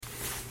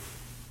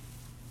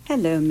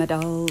Hello, my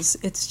dolls.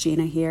 It's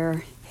Gina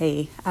here.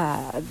 Hey,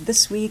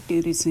 this week,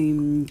 due to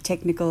some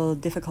technical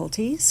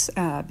difficulties,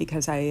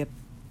 because I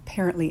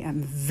apparently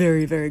am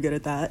very, very good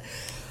at that,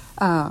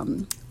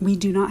 we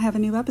do not have a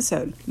new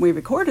episode. We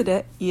recorded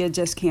it, you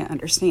just can't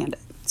understand it.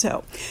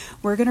 So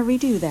we're going to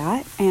redo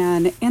that.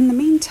 And in the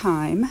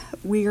meantime,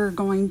 we are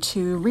going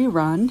to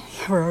rerun.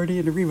 We're already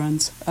into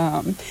reruns.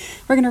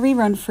 We're going to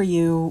rerun for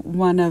you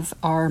one of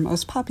our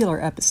most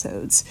popular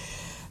episodes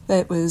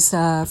that was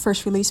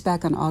first released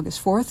back on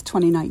August 4th,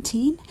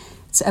 2019.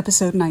 It's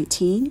episode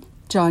 19,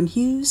 John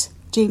Hughes,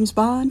 James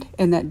Bond,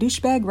 and that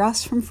douchebag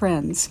Ross from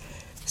Friends.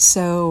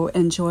 So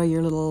enjoy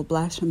your little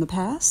blast from the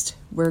past.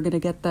 We're going to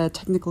get the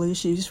technical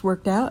issues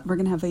worked out. We're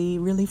going to have a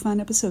really fun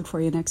episode for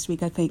you next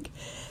week, I think.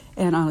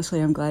 And honestly,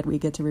 I'm glad we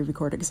get to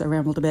re-record it because I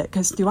rambled a bit.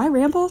 Because do I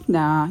ramble?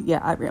 Nah, yeah,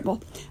 I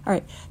ramble. All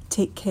right,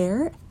 take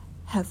care,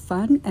 have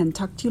fun, and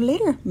talk to you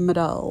later, my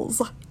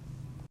dolls.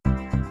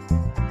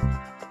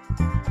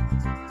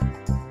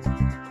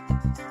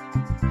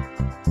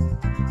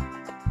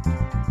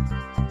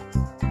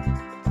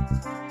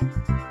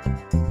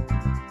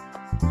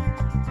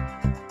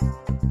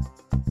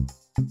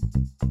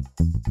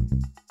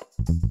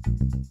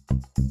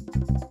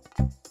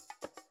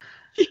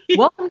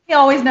 Welcome to the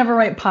Always Never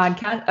Right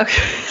podcast.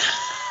 Okay.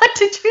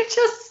 Did you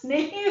just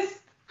sneeze?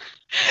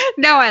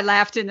 No, I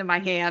laughed into my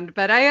hand,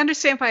 but I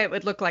understand why it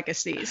would look like a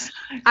sneeze.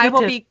 I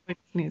will be.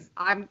 Sneeze.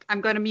 I'm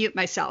going to mute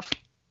myself.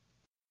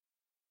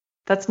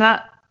 That's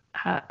not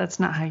how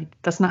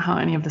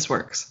any of this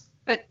works.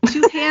 But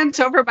two hands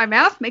over my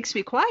mouth makes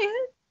me quiet.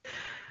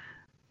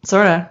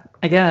 Sorta,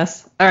 I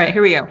guess. All right,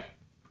 here we go.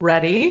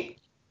 Ready?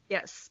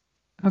 Yes.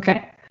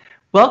 Okay.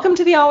 Welcome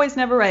to the Always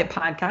Never Right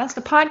podcast,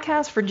 a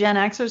podcast for Gen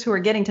Xers who are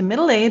getting to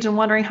middle age and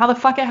wondering how the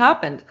fuck it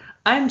happened.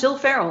 I'm Jill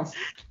Farrell.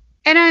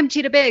 And I'm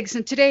Gina Biggs,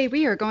 and today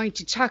we are going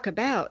to talk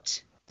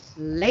about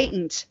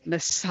latent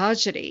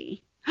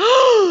misogyny.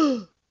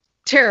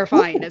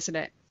 Terrifying, isn't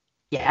it?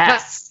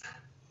 Yes.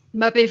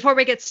 But before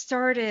we get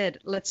started,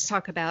 let's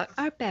talk about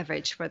our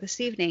beverage for this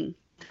evening.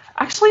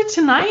 Actually,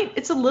 tonight,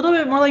 it's a little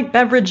bit more like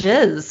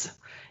beverages.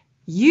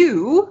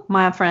 You,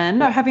 my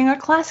friend, are having a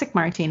classic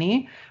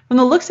martini. From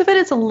the looks of it,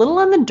 it's a little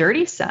on the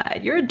dirty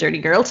side. You're a dirty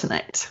girl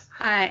tonight.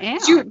 I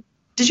am.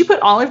 Did you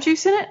put olive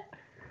juice in it?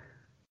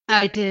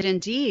 I did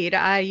indeed.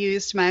 I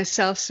used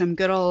myself some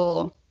good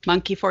old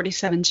Monkey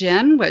 47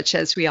 gin, which,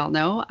 as we all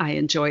know, I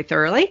enjoy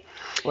thoroughly.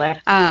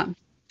 I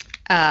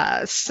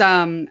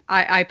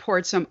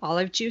poured some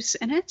olive juice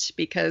in it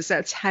because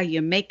that's how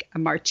you make a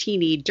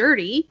martini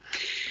dirty.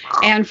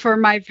 And for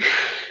my,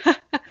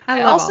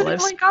 I also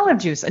don't like olive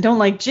juice. I don't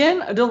like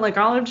gin. I don't like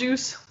olive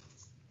juice.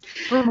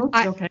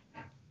 Okay.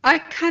 I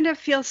kind of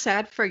feel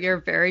sad for your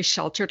very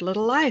sheltered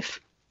little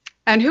life.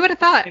 And who would have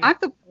thought?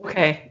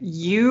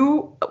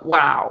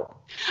 Wow.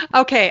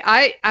 Okay,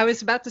 I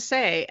was about to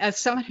say, as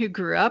someone who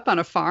grew up on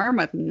a farm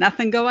with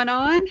nothing going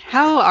on,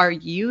 how are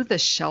you the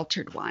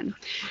sheltered one?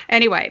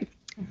 Anyway,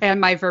 and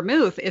my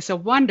vermouth is a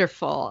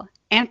wonderful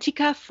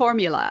Antica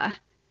Formula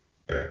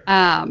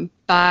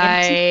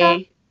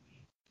by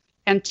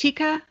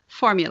Antica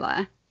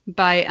Formula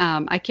by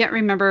I can't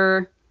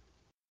remember.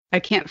 I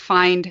can't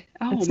find.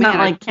 It's not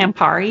like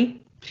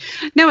Campari.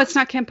 No, it's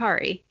not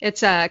Campari.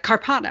 It's a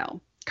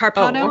Carpano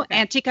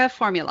Antica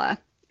Formula,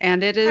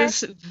 and it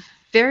is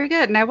very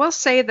good. And I will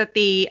say that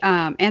the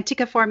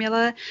Antica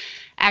Formula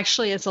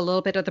actually is a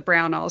little bit of the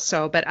brown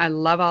also, but I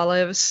love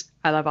olives.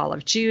 I love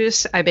olive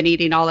juice. I've been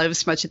eating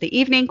olives much of the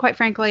evening, quite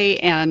frankly,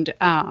 and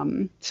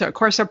so of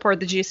course I poured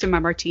the juice in my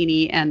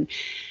martini, and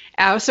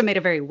I also made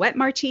a very wet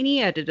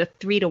martini. I did a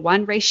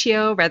 3-to-1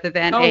 ratio rather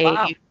than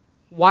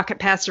walk it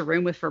past a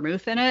room with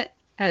vermouth in it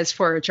as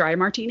for a dry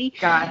martini.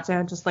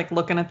 Gotcha. Just like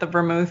looking at the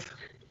vermouth.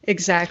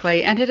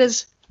 Exactly. And it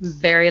is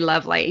very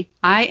lovely.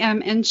 I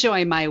am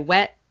enjoying my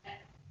wet,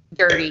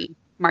 dirty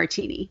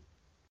martini.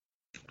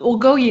 Well,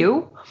 go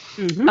you.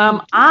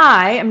 Mm-hmm.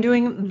 I am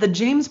doing the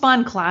James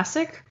Bond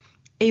classic,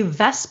 a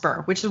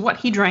Vesper, which is what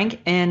he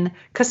drank in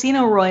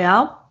Casino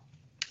Royale.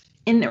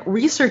 In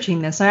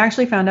researching this, I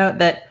actually found out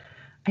that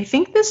I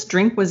think this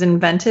drink was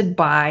invented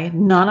by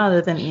none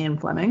other than Ian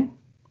Fleming.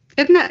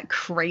 Isn't that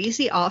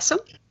crazy awesome?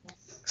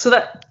 So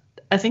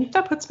I think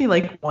that puts me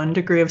like 1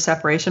 degree of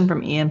separation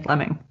from Ian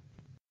Fleming.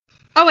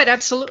 Oh, it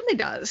absolutely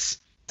does.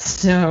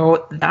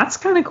 So that's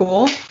kind of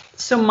cool.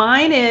 So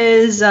mine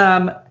is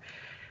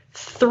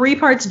 3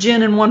 parts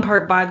gin and 1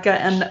 part vodka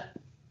and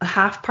a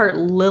half part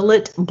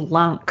Lillet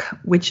Blanc,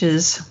 which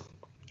it's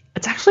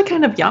actually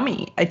kind of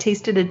yummy. I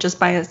tasted it just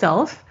by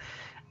itself,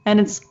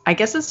 and I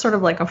guess it's sort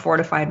of like a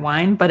fortified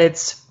wine, but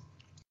it's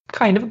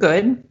kind of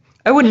good.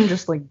 I wouldn't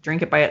just like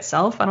drink it by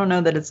itself. I don't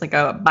know that it's like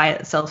a by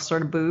itself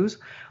sort of booze,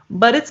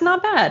 but it's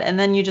not bad. And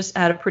then you just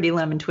add a pretty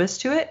lemon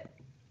twist to it.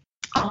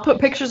 I'll put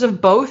pictures of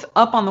both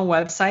up on the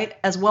website,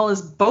 as well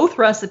as both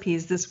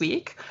recipes this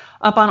week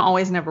up on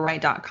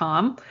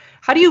alwaysneverright.com.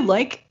 How do you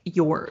like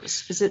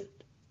yours? Is it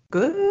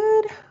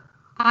good?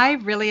 I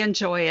really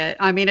enjoy it.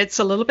 I mean, it's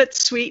a little bit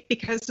sweet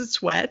because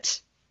it's wet.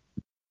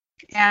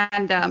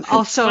 And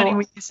also, funny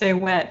when you say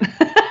wet.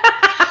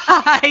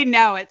 I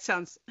know it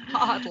sounds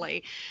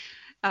oddly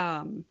I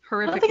don't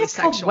horrifically think it's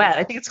sexual. called wet.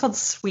 I think it's called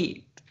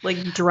sweet. Like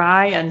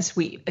dry and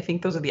sweet. I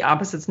think those are the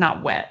opposites,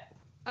 not wet.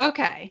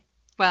 Okay.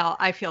 Well,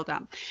 I feel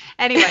dumb.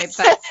 Anyway,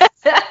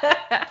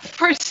 but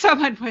for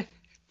someone with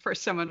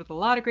a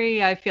law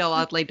degree, I feel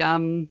oddly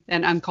dumb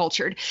and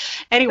uncultured.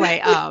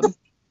 Anyway,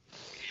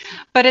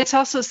 but it's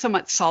also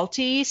somewhat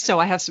salty, so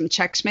I have some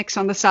Chex Mix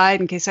on the side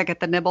in case I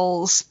get the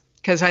nibbles,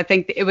 because I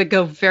think it would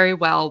go very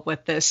well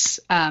with this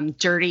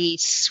dirty,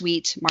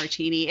 sweet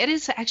martini. It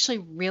is actually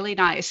really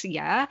nice,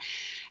 yeah.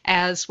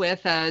 As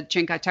with a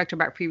drink I talked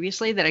about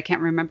previously that I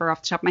can't remember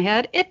off the top of my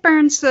head, it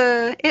burns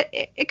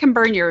it can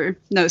burn your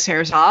nose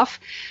hairs off.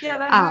 Yeah,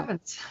 that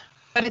happens.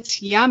 But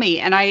it's yummy,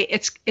 and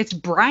it's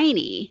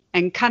briny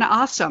and kind of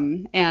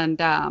awesome,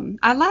 and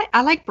I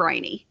like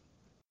briny.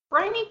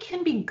 Briny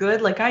can be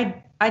good. Like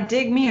I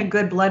dig me a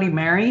good Bloody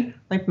Mary.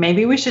 Like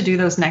maybe we should do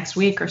those next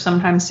week or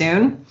sometime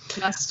soon.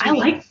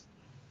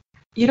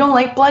 You don't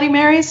like Bloody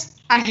Marys?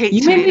 I hate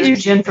you made me do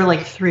tomatoes. gin for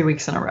like 3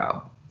 weeks in a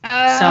row.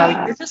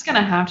 So you're just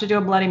gonna have to do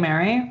a Bloody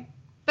Mary.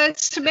 But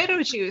it's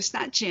tomato juice,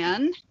 not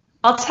gin.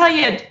 I'll tell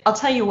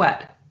you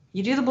what.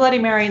 You do the Bloody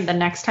Mary, the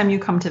next time you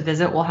come to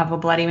visit, we'll have a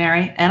Bloody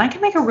Mary, and I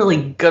can make a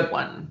really good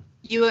one.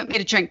 You want me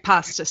to drink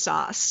pasta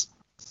sauce?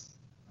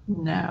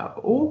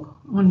 No,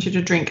 I want you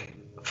to drink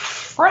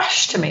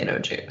fresh tomato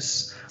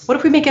juice. What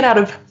if we make it out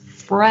of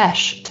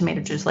fresh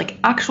tomato juice, like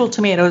actual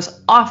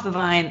tomatoes off the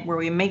vine where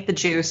we make the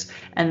juice,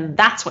 and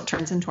that's what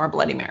turns into our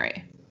Bloody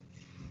Mary.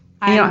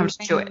 And you don't have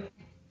to do it.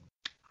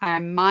 I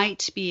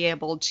might be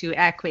able to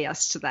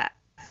acquiesce to that.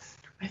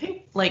 I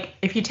think, like,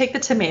 if you take the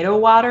tomato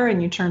water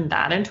and you turn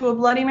that into a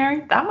Bloody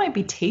Mary, that might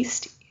be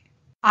tasty.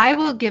 I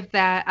will give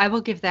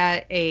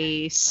that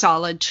a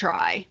solid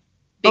try.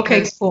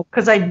 Okay, cool.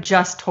 Because I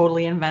just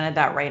totally invented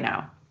that right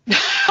now.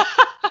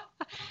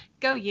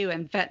 Go you,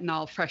 inventing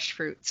all fresh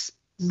fruits.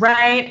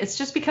 Right. It's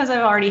just because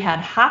I've already had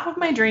half of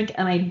my drink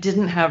and I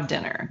didn't have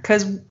dinner.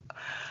 Because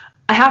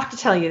I have to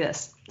tell you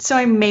this. So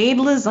I made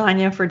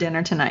lasagna for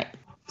dinner tonight.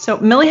 So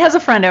Millie has a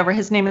friend over.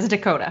 His name is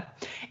Dakota.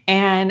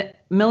 And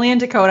Millie and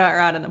Dakota are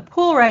out in the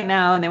pool right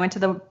now. And they went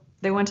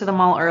to the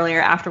mall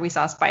earlier after we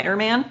saw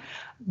Spider-Man.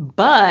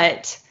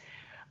 But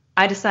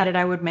I decided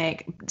I would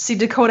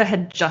Dakota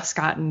had just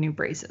gotten new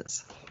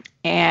braces.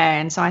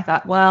 And so I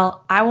thought,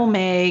 well, I will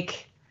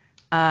make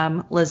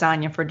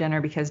lasagna for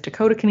dinner because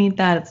Dakota can eat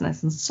that. It's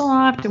nice and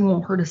soft. It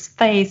won't hurt his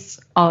face,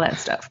 all that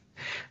stuff.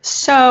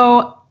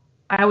 So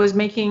I was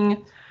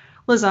making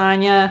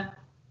lasagna,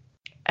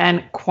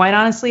 and quite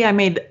honestly, I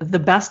made the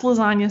best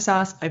lasagna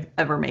sauce I've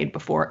ever made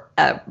before,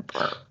 ever.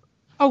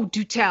 Oh,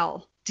 do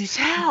tell. Do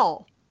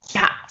tell.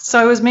 Yeah.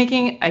 So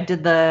I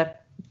did the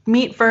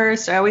meat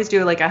first. I always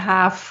do like a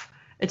half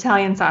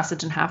Italian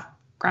sausage and half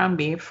ground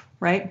beef,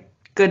 right?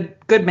 Good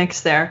mix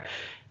there.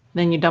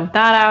 Then you dump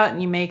that out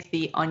and you make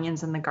the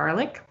onions and the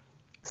garlic.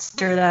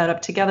 Stir that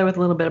up together with a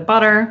little bit of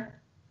butter.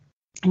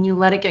 And you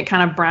let it get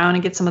kind of brown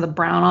and get some of the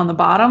brown on the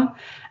bottom.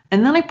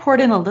 And then I poured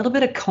in a little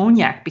bit of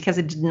cognac because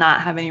I did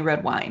not have any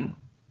red wine.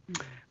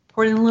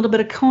 Poured in a little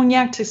bit of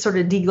cognac to sort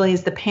of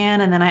deglaze the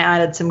pan. And then I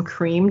added some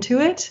cream to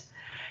it.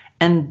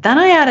 And then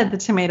I added the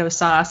tomato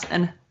sauce.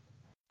 And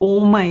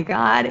oh my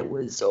God, it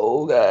was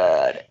so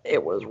good.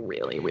 It was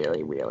really,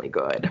 really, really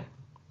good.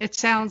 It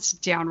sounds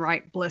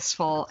downright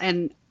blissful.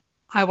 And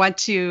I want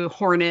to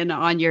horn in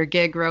on your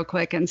gig real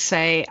quick and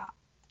say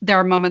there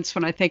are moments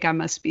when I think I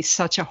must be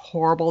such a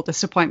horrible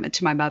disappointment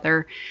to my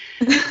mother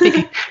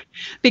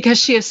because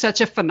she is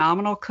such a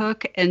phenomenal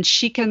cook, and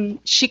she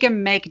can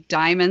make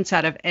diamonds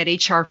out of any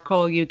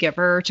charcoal you give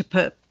her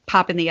to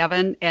pop in the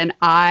oven, and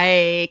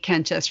I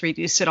can just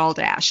reduce it all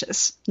to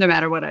ashes no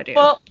matter what I do.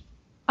 Well,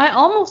 I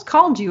almost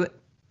called you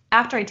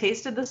after I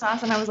tasted the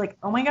sauce, and I was like,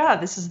 oh my God,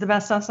 this is the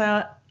best sauce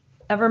I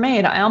ever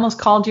made. I almost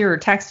called you or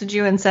texted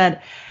you and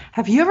said,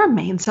 have you ever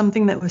made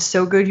something that was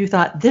so good you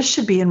thought this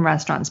should be in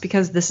restaurants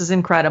because this is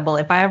incredible?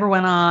 If I ever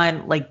went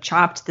on like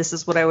Chopped, this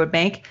is what I would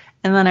make.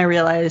 And then I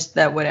realized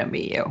that wouldn't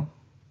be you.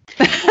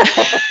 No,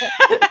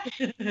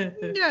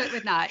 it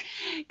would not.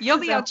 You'll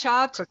be on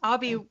Chopped. I'll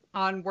be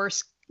on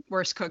Worst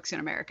Cooks in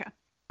America.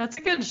 That's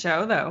a good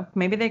show, though.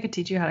 Maybe they could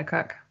teach you how to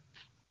cook.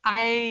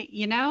 I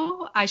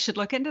should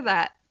look into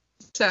that.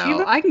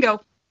 So I can go.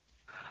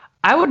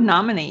 I would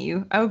nominate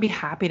you. I would be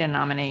happy to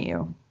nominate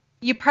you.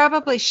 You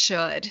probably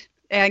should.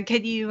 And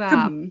can you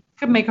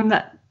could make them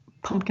that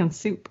pumpkin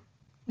soup?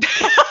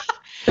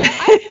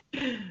 I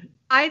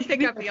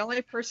think I'm the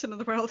only person in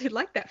the world who'd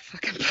like that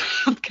fucking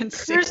pumpkin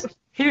soup.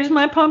 Here's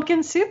my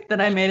pumpkin soup that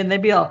I made, and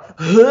they'd be all.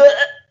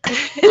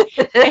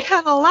 I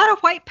have a lot of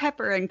white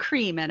pepper and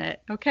cream in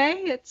it.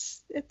 Okay,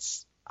 it's.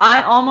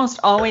 I almost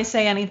always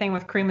say anything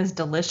with cream is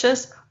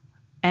delicious,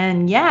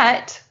 and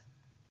yet.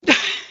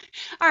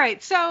 All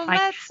right, so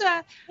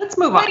let's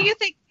move on. What do you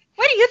think?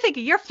 What do you think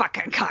of your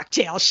fucking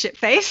cocktail,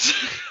 shitface?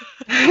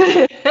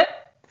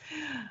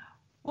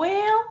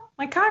 Well,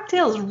 my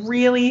cocktail is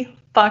really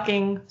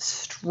fucking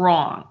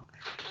strong.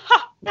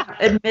 Now,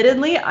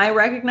 admittedly, I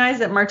recognize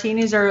that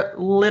martinis are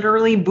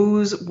literally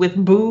booze with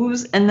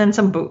booze and then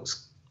some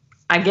booze.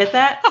 I get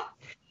that.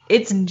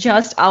 It's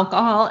just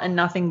alcohol and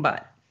nothing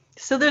but.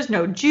 So there's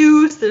no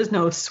juice, there's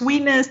no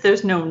sweetness,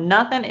 there's no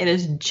nothing. It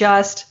is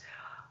just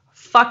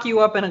fuck you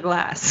up in a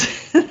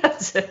glass.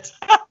 That's it.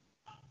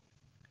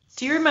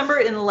 Do you remember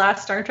in the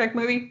last Star Trek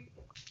movie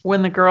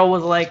when the girl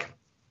was like,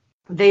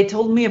 they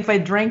told me if I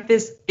drank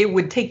this, it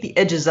would take the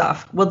edges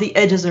off. Well, the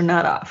edges are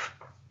not off.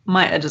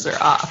 My edges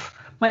are off.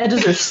 My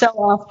edges are so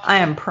off, I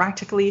am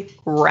practically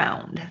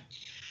round.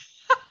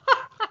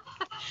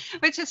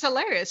 Which is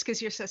hilarious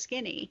because you're so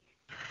skinny.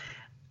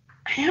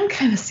 I am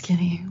kind of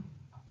skinny.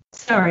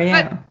 Sorry,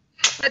 yeah.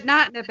 But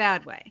not in a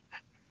bad way.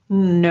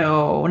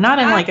 No, not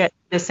in like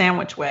a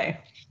sandwich way.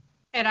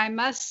 And I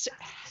must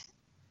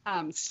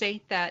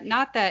state that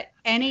not that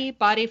any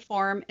body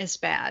form is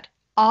bad.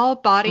 All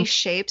body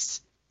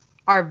shapes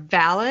are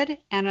valid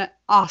and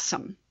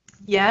awesome.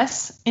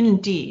 Yes,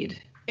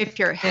 indeed. If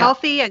you're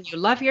healthy and you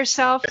love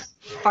yourself,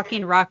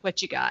 fucking rock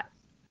what you got.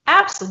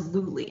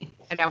 Absolutely.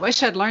 And I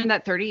wish I'd learned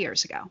that 30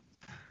 years ago.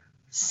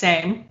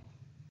 Same.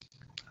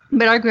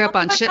 But I grew up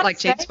on shit like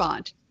James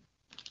Bond.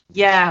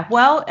 Yeah,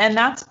 well, and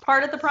that's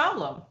part of the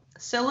problem.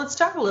 So let's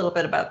talk a little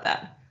bit about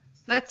that.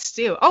 Let's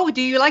do. Oh,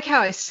 do you like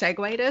how I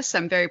segued us?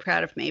 I'm very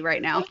proud of me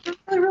right now.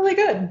 Really, really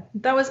good.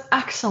 That was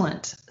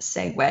excellent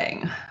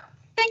segueing.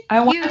 Thank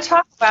I want you. to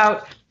talk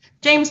about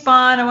James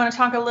Bond. I want to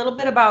talk a little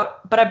bit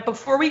about,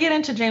 before we get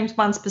into James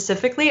Bond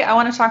specifically, I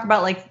want to talk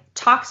about like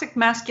toxic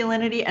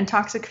masculinity and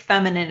toxic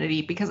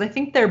femininity, because I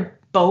think they're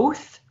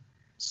both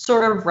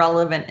sort of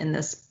relevant in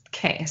this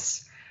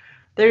case.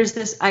 There's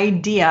this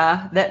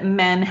idea that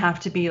men have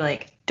to be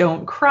like,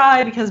 don't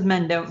cry because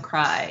men don't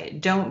cry.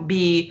 Don't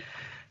be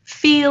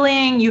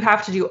feeling. You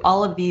have to do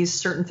all of these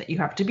certain things. You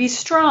have to be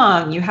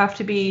strong. You have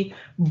to be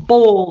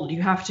bold.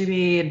 You have to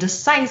be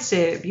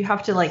decisive. You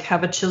have to like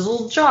have a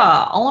chiseled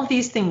jaw. All of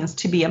these things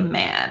to be a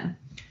man.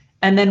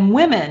 And then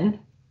women,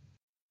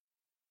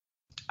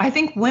 I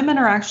think women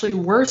are actually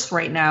worse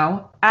right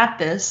now at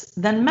this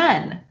than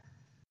men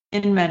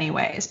in many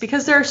ways,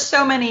 because there are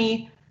so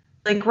many,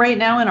 like right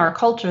now in our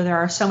culture, there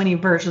are so many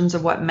versions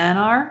of what men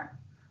are,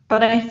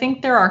 but I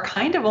think there are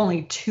kind of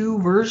only two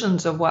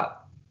versions of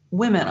what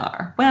women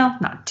are. Well,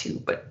 not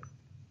two, but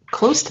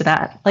close to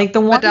that. Like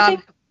the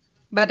one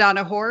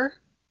Madonna whore?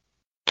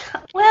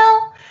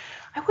 Well,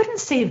 I wouldn't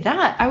say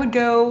that. I would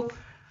go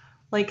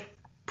like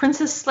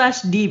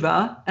princess /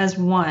 diva as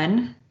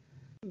one.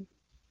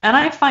 And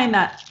I find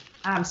that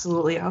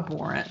absolutely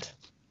abhorrent.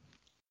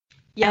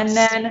 Yes. And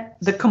then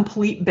the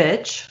complete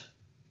bitch,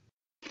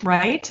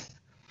 right?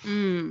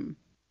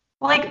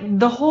 Like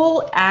the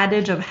whole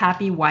adage of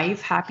happy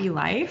wife, happy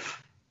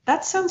life,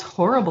 that sounds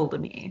horrible to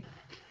me.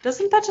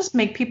 Doesn't that just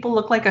make people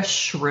look like a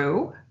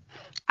shrew?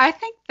 I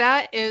think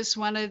that is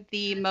one of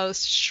the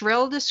most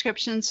shrill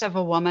descriptions of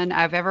a woman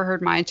I've ever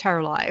heard my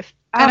entire life.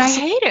 And I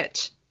hate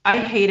it. I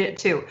hate it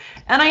too.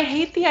 And I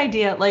hate the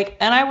idea, like,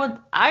 and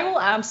I will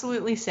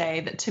absolutely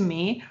say that to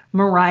me,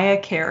 Mariah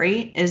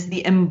Carey is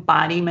the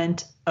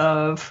embodiment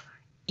of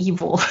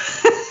evil.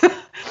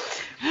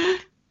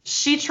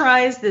 She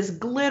tries this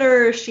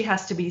glitter. She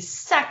has to be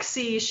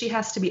sexy. She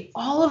has to be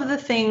all of the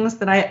things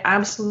that I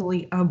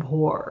absolutely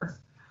abhor.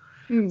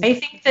 I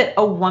think that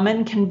a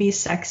woman can be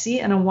sexy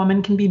and a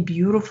woman can be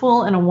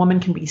beautiful and a woman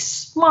can be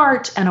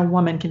smart and a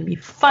woman can be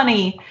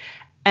funny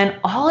and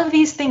all of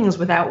these things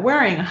without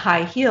wearing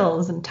high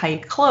heels and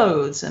tight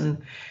clothes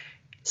and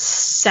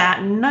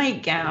satin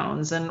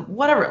nightgowns and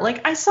whatever.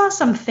 Like I saw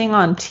something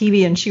on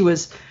TV and she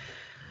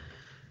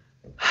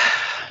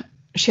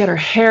had her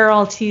hair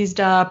all teased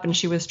up and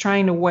she was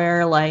trying to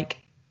wear like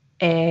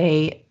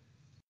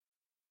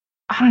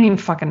I don't even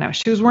fucking know.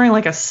 She was wearing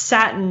like a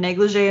satin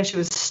negligee and she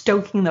was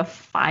stoking the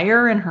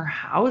fire in her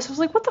house. I was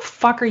like, what the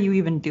fuck are you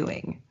even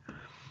doing?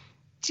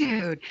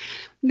 Dude.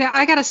 Now,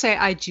 I got to say,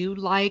 I do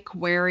like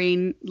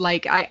wearing,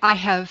 like, I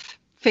have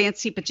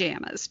fancy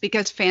pajamas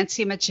because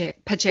fancy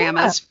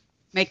pajamas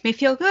make me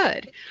feel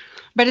good.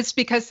 But it's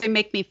because they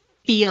make me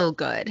feel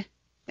good.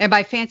 And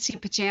by fancy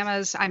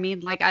pajamas, I mean,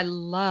 like, I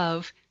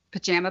love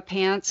pajama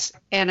pants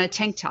and a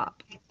tank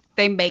top.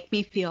 They make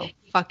me feel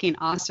fucking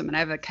awesome. And I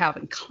have a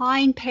Calvin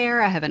Klein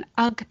pair. I have an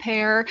UGG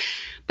pair.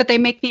 But they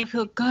make me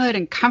feel good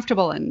and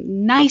comfortable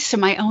and nice in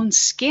my own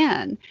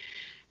skin.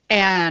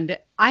 And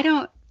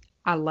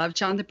I love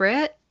John the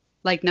Brit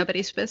like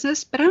nobody's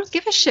business, but I don't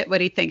give a shit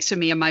what he thinks of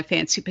me in my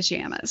fancy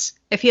pajamas.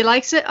 If he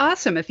likes it,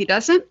 awesome. If he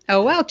doesn't,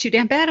 oh well, too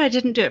damn bad I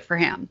didn't do it for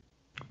him.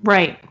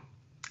 Right.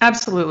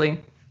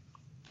 Absolutely.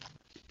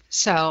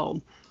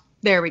 So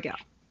there we go.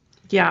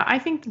 Yeah, I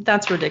think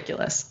that's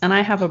ridiculous, and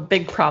I have a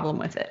big problem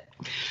with it.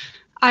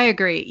 I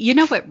agree. You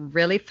know what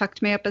really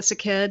fucked me up as a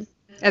kid?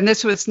 And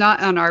this was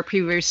not on our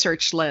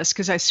pre-research list,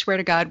 because I swear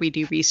to God we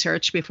do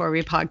research before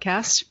we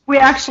podcast. We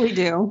actually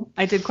do.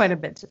 I did quite a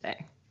bit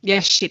today.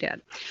 Yes, she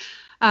did.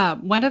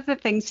 One of the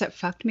things that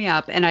fucked me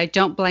up, and I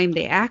don't blame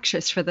the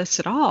actress for this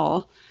at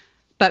all,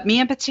 but me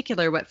in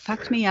particular, what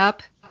fucked me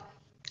up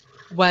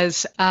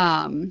was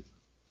Claire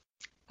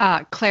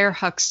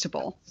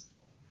Huxtable.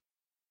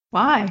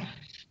 Why?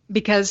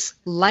 Because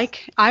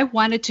like I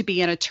wanted to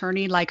be an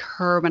attorney like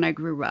her when I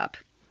grew up.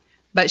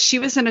 but she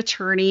was an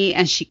attorney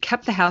and she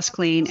kept the house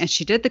clean and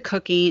she did the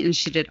cooking and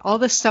she did all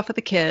this stuff with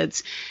the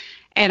kids.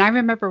 And I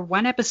remember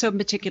one episode in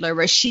particular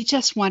where she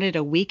just wanted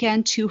a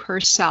weekend to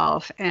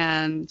herself.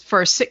 And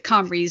for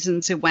sitcom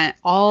reasons, it went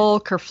all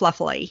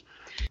kerfluffly.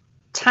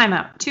 Time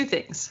out. Two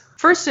things.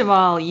 First of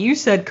all, you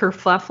said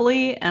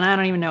kerfluffly, and I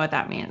don't even know what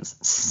that means.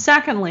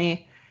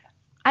 Secondly,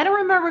 I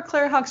don't remember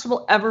Claire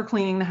Huxtable ever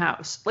cleaning the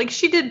house. Like,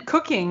 she did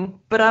cooking,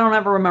 but I don't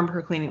ever remember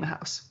her cleaning the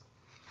house.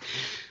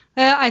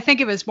 I think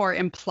it was more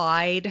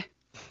implied.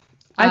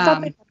 I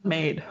thought they had a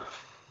maid.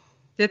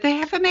 Did they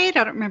have a maid?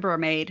 I don't remember a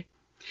maid.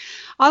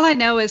 All I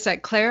know is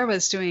that Claire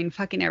was doing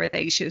fucking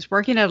everything. She was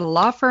working at a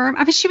law firm.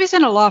 I mean, she was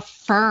in a law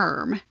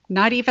firm,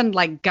 not even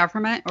like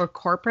government or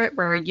corporate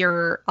where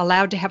you're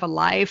allowed to have a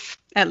life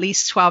at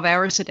least 12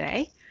 hours a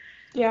day.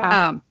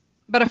 Yeah.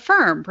 But a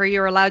firm where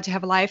you're allowed to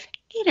have a life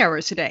 8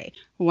 hours a day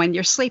when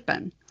you're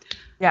sleeping.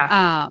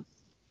 Yeah.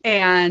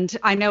 And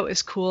I know it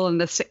was cool in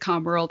the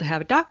sitcom world to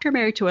have a doctor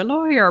married to a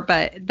lawyer,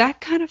 but that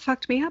kind of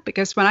fucked me up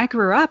because when I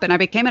grew up and I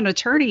became an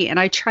attorney and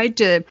I tried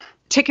to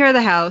take care of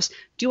the house,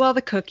 do all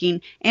the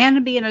cooking,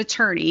 and be an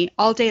attorney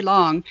all day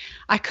long,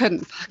 I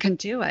couldn't fucking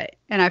do it.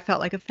 And I felt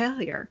like a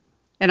failure.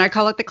 And I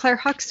call it the Claire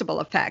Huxtable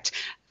effect.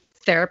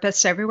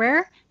 Therapists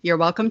everywhere, you're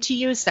welcome to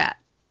use that.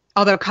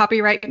 Although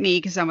copyright me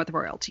because I'm with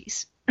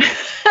royalties.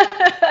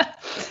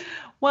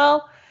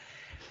 Well,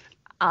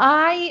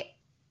 I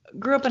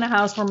grew up in a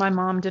house where my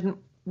mom didn't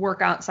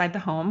work outside the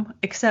home,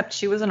 except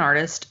she was an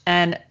artist.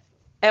 And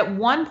at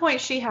one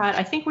point she had,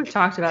 I think we've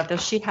talked about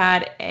this, she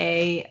had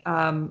a,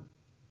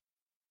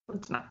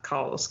 it's not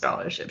called a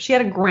scholarship. She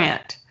had a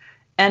grant.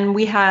 And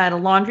we had a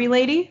laundry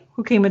lady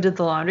who came and did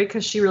the laundry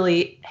because she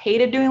really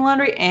hated doing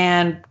laundry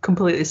and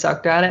completely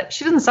sucked at it.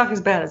 She doesn't suck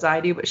as bad as I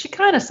do, but she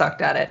kind of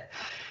sucked at it.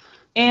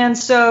 And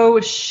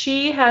so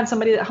she had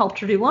somebody that helped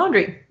her do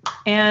laundry.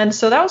 And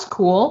so that was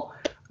cool.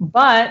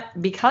 But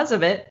because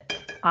of it,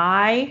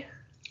 I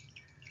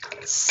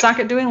suck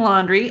at doing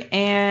laundry.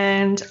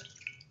 And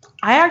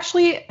I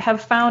actually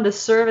have found a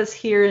service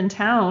here in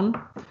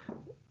town.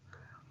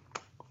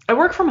 I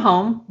work from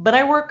home, but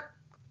I work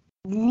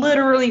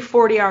literally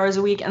 40 hours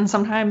a week and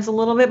sometimes a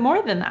little bit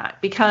more than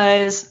that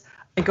because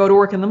I go to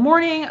work in the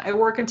morning. I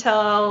work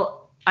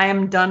until I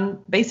am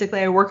done.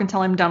 Basically, I work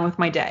until I'm done with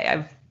my day.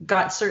 I've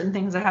got certain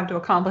things I have to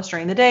accomplish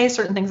during the day,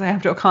 certain things I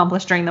have to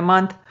accomplish during the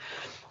month.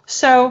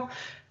 So,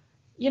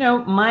 you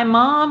know, my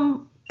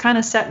mom kind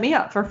of set me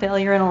up for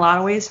failure in a lot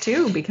of ways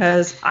too,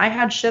 because I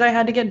had shit I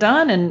had to get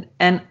done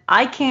and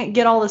I can't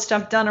get all this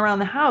stuff done around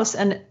the house.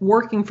 And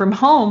working from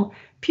home,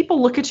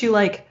 people look at you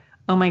like,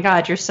 oh my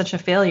God, you're such a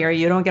failure.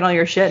 You don't get all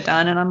your shit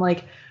done. And I'm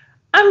like,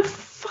 I'm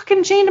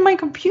fucking chained to my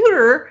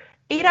computer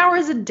 8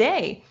 hours a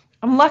day.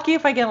 I'm lucky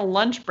if I get a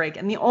lunch break.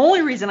 And the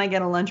only reason I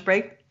get a lunch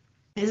break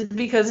is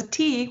because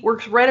T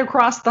works right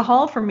across the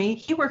hall from me.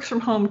 He works from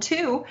home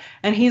too.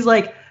 And he's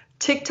like,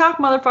 TikTok,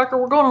 motherfucker,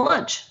 we're going to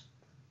lunch.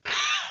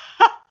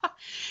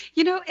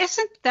 You know,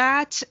 isn't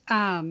that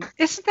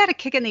a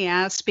kick in the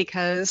ass?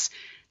 Because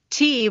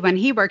T, when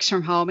he works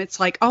from home, it's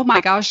like, oh my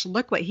gosh,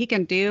 look what he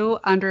can do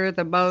under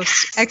the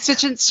most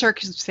exigent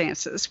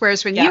circumstances.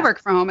 Whereas when you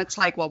work from home, it's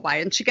like, well, why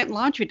isn't she getting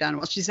laundry done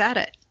while she's at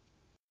it?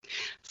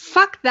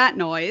 Fuck that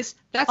noise.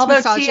 That's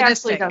misogynistic. T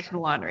actually does the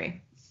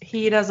laundry.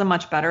 He does a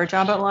much better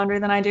job at laundry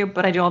than I do,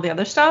 but I do all the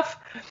other stuff.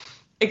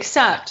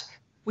 Except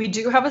we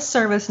do have a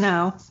service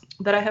now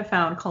that I have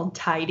found called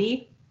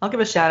Tidy. I'll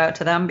give a shout out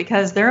to them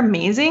because they're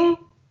amazing.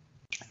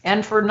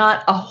 And for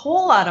not a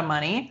whole lot of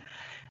money,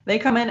 they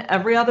come in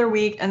every other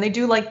week and they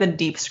do like the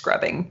deep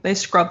scrubbing. They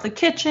scrub the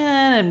kitchen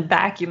and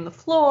vacuum the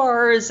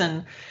floors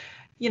and,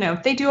 you know,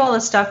 they do all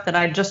the stuff that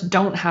I just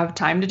don't have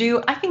time to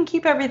do. I can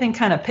keep everything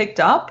kind of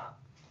picked up,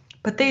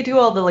 but they do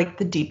all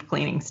the deep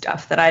cleaning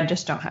stuff that I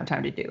just don't have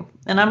time to do.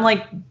 And I'm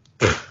like,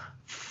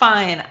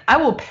 fine, I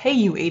will pay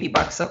you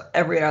 $80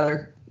 every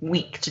other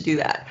week to do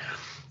that.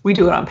 We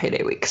do it on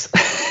payday weeks.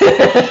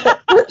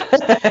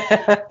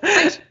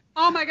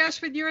 Oh my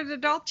gosh, when you're an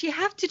adult, you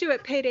have to do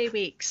it payday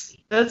weeks.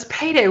 That's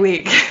payday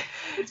week.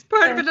 It's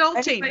part of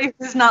adulting. Anybody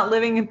who's not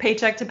living in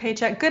paycheck to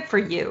paycheck, good for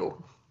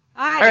you.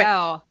 I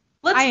know.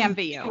 I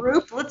envy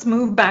you. Let's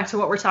move back to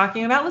what we're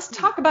talking about. Let's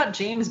talk about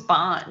James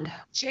Bond.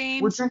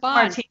 James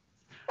Bond.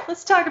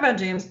 Let's talk about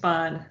James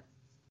Bond.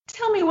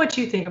 Tell me what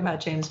you think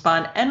about James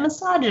Bond and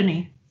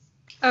misogyny.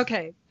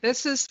 Okay,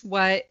 this is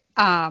what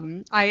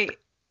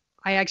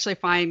I actually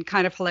find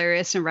kind of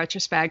hilarious in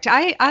retrospect.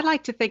 I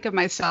like to think of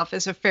myself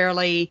as a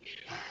fairly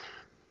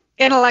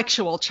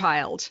intellectual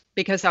child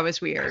because I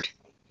was weird.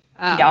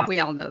 We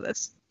all know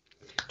this.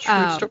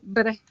 True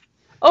story.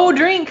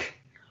 Drink.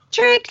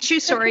 True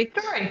story.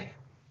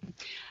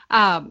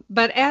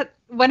 But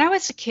when I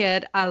was a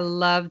kid, I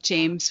loved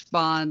James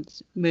Bond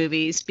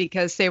movies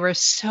because they were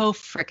so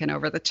freaking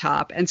over the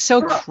top and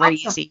so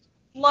crazy.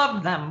 Awesome.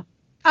 Loved them.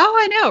 Oh,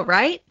 I know,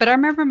 right? But I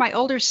remember my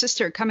older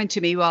sister coming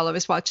to me while I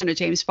was watching a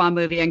James Bond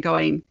movie and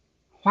going,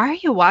 why are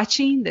you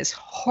watching this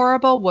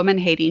horrible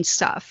woman-hating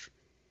stuff?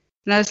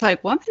 And I was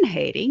like,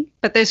 woman-hating?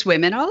 But there's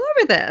women all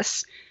over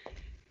this.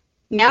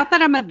 Now that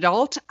I'm an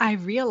adult, I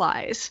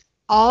realize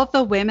all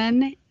the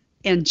women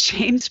in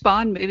James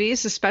Bond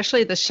movies,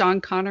 especially the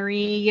Sean Connery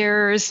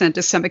years and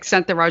to some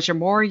extent the Roger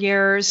Moore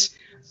years.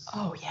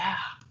 Oh yeah.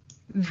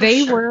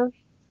 They sure.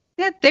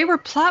 were they were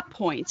plot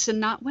points and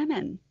not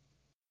women.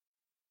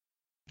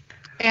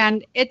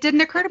 And it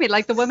didn't occur to me,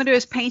 like the woman who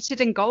was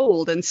painted in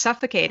gold and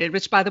suffocated,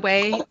 which by the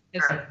way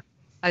is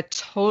a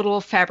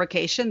total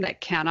fabrication that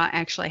cannot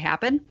actually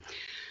happen.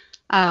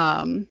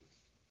 What?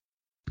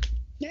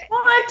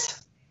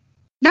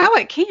 No,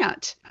 it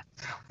can't.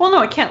 Well,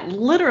 no, it can't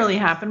literally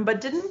happen,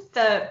 but didn't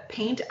the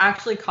paint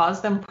actually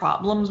cause them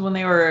problems when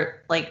they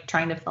were like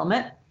trying to film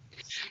it?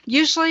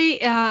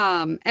 Usually,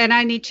 and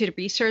I need to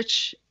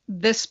research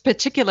this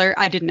particular,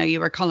 I didn't know you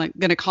were going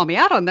to call me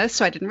out on this,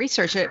 so I didn't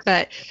research it,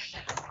 but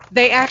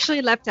they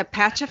actually left a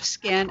patch of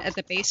skin at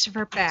the base of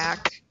her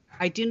back.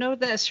 I do know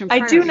this from prior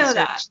know research.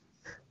 that.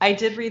 I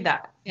did read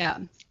that. Yeah.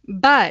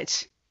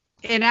 But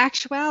in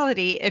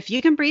actuality, if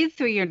you can breathe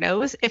through your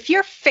nose, if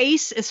your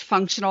face is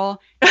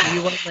functional,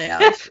 you will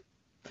live.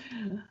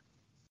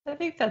 I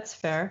think that's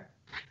fair.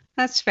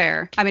 That's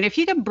fair. I mean, if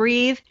you can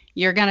breathe,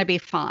 you're going to be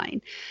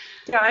fine.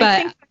 Yeah,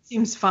 I think that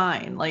seems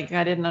fine. Like,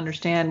 I didn't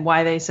understand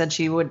why they said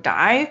she would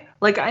die.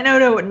 Like, I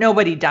know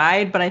nobody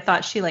died, but I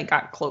thought she, like,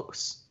 got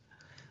close.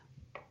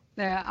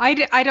 Yeah,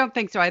 I don't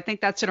think so. I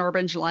think that's an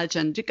urban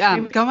legend. Go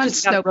on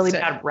Snopes. Got a really it.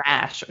 bad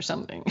rash or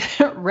something.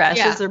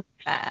 Rashes are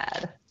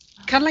bad.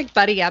 Kind of like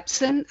Buddy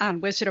Epson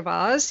on Wizard of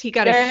Oz. He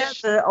got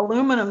the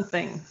aluminum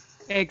thing.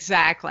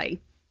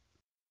 Exactly.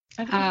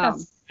 I think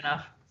that's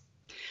enough.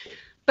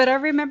 But I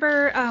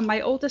remember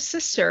my oldest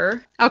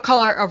sister, I'll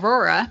call her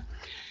Aurora.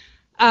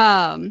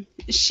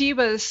 She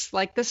was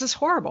like, this is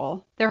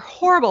horrible. They're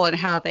horrible in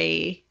how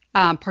they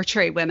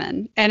portray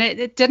women. And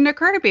it didn't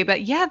occur to me,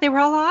 but yeah, they were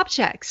all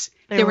objects.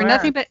 They were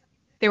nothing but,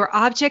 they were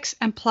objects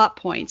and plot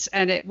points.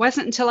 And it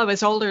wasn't until I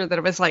was older that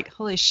it was like,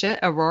 holy shit,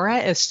 Aurora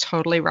is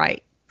totally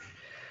right.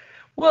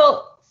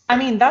 Well, I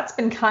mean, that's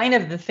been kind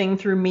of the thing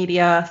through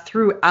media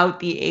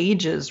throughout the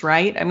ages,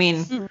 right? I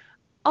mean,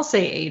 I'll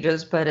say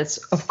ages, but it's,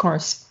 of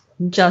course,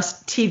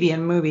 just TV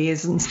and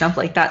movies and stuff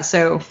like that.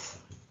 So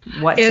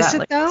what's is that, it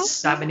like though?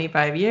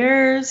 75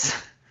 years?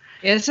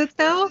 Is it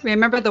though?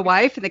 Remember the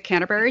wife in the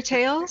Canterbury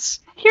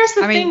Tales? Here's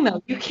the thing,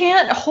 though. You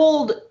can't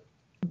hold,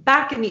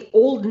 back in the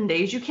olden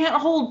days, you can't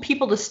hold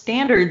people to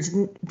standards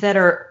that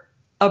are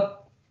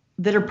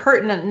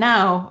pertinent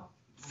now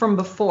from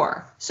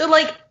before. So,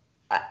 like,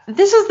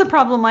 this is the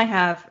problem I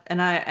have,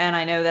 and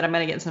I know that I'm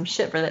going to get some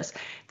shit for this.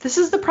 This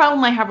is the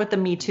problem I have with the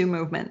Me Too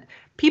movement.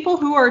 People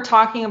who are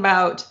talking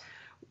about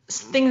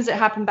things that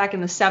happened back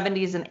in the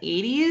 70s and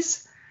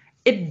 80s,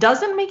 it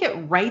doesn't make it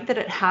right that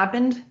it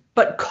happened,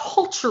 but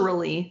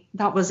culturally,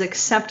 that was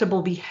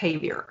acceptable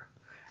behavior.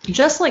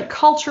 Just like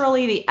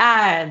culturally, the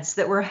ads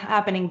that were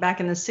happening back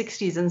in the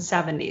 60s and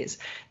 70s,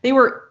 they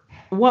were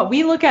what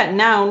we look at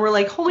now and we're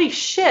like, holy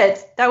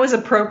shit, that was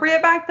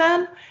appropriate back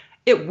then.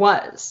 It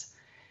was.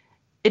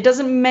 It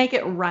doesn't make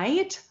it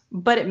right,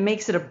 but it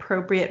makes it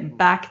appropriate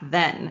back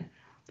then.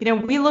 You know,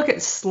 we look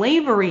at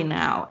slavery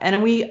now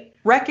and we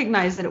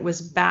recognize that it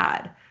was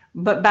bad.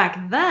 But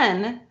back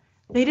then,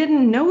 they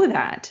didn't know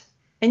that.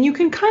 And you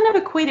can kind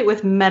of equate it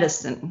with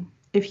medicine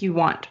if you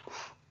want.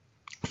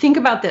 Think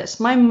about this.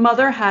 My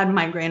mother had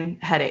migraine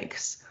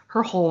headaches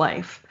her whole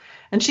life.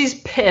 And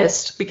she's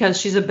pissed because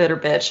she's a bitter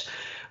bitch.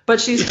 But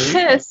she's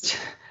pissed.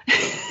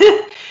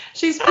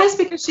 She's pissed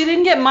because she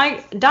didn't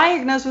get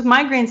diagnosed with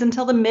migraines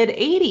until the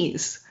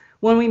mid-'80s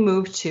when we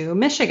moved to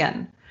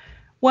Michigan.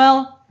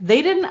 Well,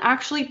 they didn't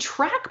actually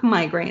track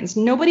migraines.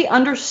 Nobody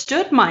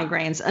understood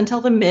migraines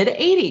until the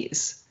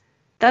mid-'80s.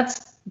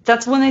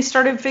 That's when they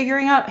started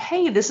figuring out,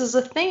 hey, this is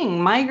a thing.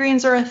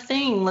 Migraines are a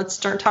thing. Let's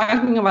start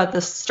talking about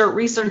this, start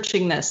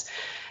researching this.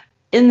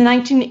 In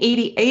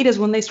 1988 is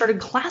when they started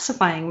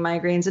classifying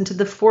migraines into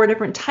the 4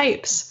 different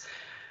types.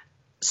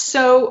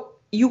 So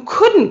you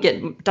couldn't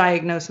get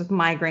diagnosed with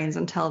migraines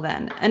until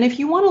then. And if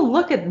you want to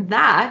look at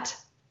that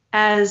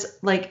as,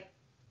 like,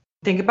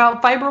 think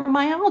about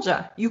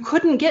fibromyalgia. You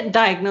couldn't get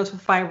diagnosed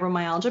with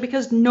fibromyalgia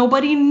because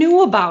nobody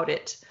knew about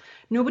it.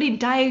 Nobody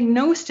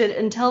diagnosed it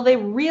until they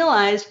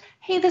realized,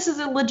 hey, this is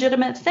a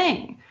legitimate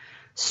thing.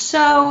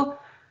 So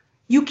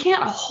you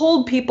can't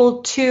hold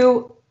people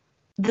to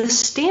the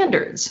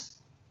standards.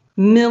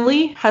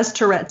 Millie has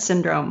Tourette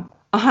syndrome.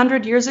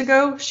 100 years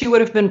ago, she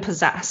would have been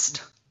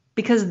possessed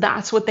because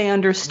that's what they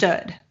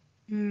understood.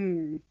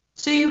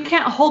 So you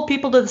can't hold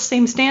people to the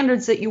same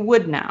standards that you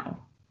would now.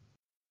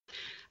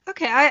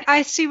 Okay,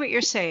 I see what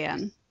you're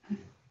saying.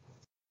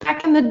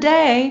 Back in the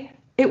day,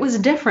 it was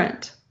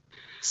different.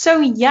 So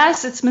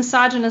yes, it's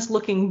misogynist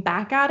looking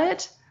back at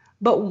it,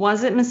 but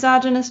was it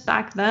misogynist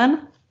back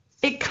then?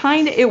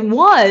 It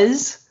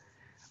was,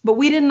 but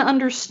we didn't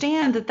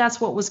understand that that's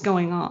what was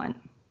going on.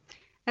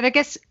 And I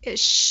guess it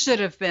should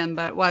have been,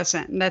 but it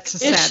wasn't. And that's the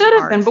sad part. It should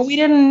have been, but we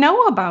didn't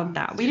know about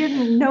that. We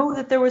didn't know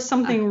that there was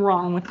something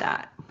wrong with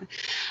that.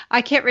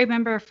 I can't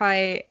remember if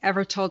I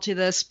ever told you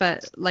this,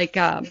 but like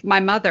my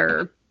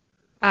mother,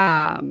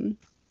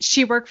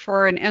 she worked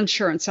for an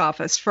insurance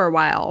office for a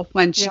while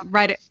when she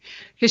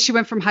because she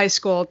went from high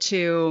school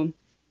to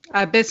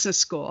business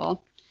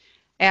school.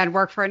 and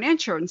work for an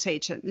insurance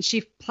agent. And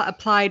she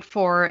applied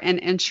for an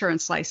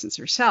insurance license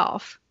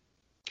herself.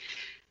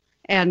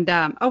 And,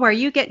 are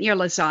you getting your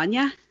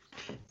lasagna?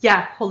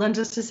 Yeah, hold on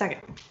just a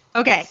second.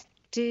 Okay.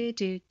 Oh,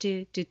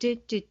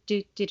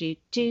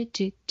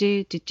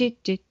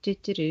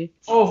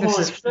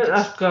 holy shit,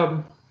 that's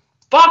good.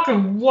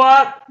 Fucking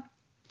what?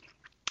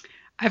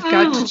 I've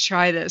got to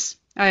try this.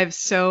 I have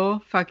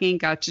so fucking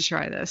got to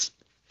try this.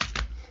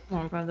 Oh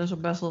my god, this is the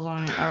best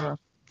lasagna ever.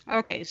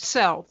 Okay,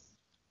 so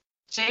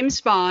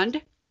James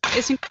Bond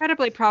is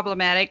incredibly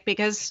problematic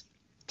because,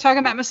 talking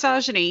about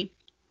misogyny,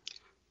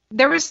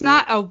 there was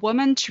not a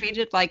woman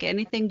treated like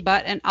anything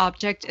but an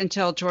object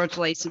until George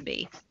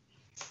Lazenby.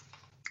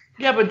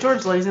 Yeah, but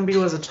George Lazenby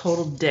was a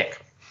total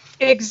dick.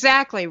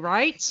 Exactly,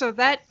 right? So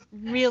that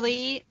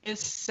really is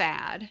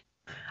sad.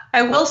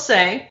 I will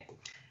say,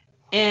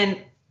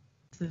 in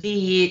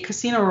the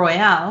Casino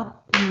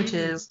Royale, which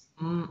is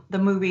the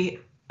movie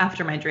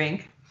after my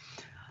drink,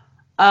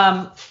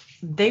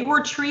 they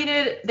weren't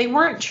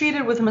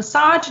treated with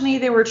misogyny.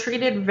 They were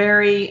treated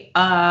very,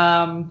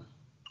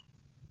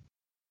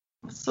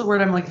 what's the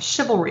word I'm like,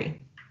 chivalry.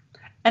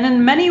 And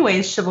in many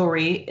ways,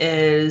 chivalry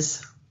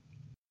is,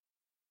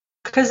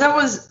 because that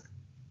was,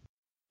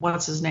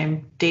 what's his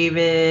name?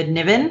 David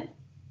Niven?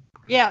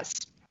 Yes.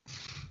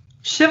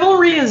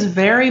 Chivalry is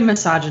very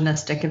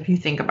misogynistic if you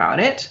think about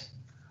it.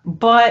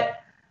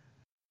 But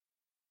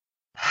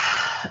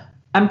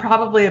I'm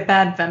probably a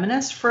bad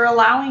feminist for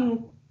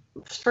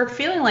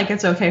feeling like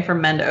it's okay for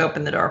men to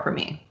open the door for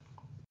me.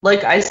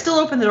 Like, I still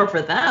open the door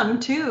for them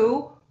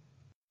too.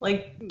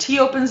 Like, T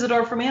opens the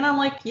door for me and I'm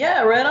like,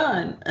 yeah, right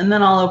on. And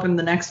then I'll open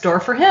the next door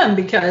for him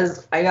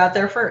because I got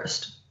there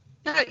first.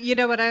 You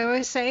know what I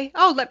always say?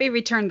 Oh, let me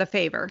return the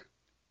favor.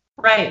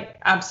 Right.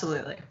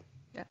 Absolutely.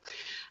 Yeah.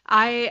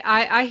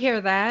 I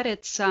hear that.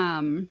 It's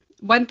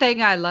one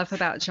thing I love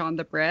about John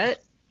the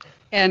Brit,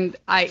 and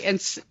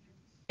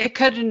it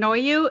could annoy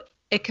you,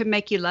 it could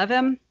make you love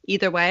him,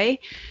 either way.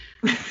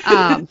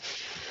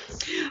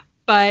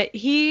 But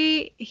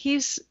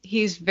he's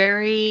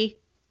very,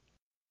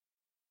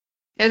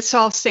 it's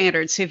all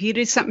standard. So if you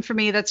do something for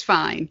me, that's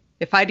fine.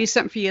 If I do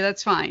something for you,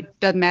 that's fine.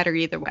 Doesn't matter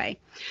either way.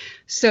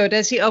 So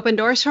does he open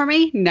doors for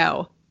me?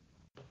 No.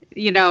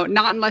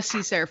 Not unless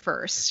he's there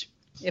first.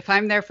 If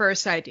I'm there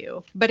first, I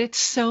do. But it's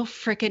so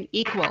freaking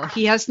equal.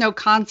 He has no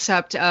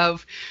concept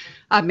of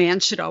a man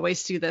should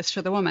always do this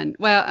for the woman.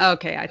 Well,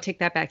 okay, I take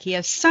that back. He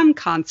has some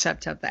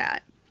concept of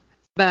that,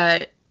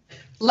 but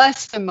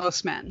less than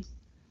most men.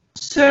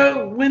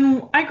 So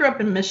when I grew up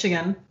in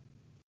Michigan,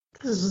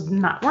 we're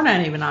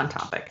not even on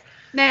topic.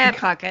 Nah,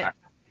 fuck it.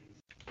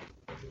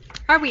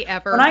 Are we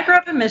ever? When I grew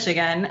up in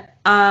Michigan,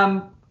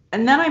 and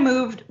then I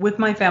moved with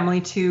my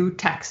family to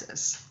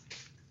Texas.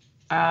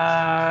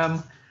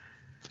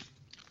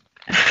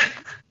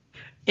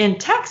 In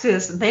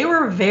Texas, they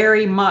were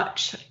very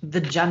much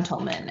the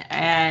gentleman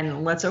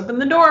and let's open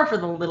the door for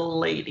the little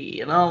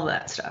lady and all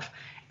that stuff.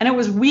 And it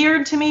was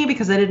weird to me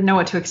because I didn't know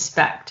what to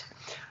expect.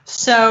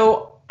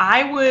 So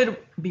I would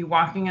be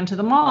walking into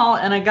the mall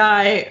and a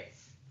guy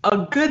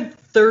a good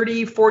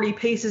 30, 40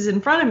 paces in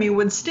front of me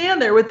would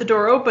stand there with the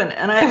door open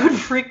and it would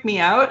freak me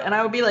out. And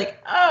I would be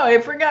like, oh, I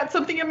forgot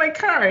something in my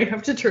car. I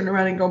have to turn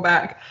around and go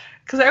back.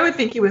 Because I would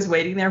think he was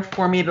waiting there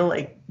for me to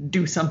like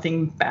do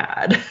something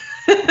bad.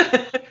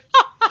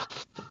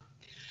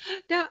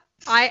 No,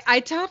 I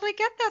totally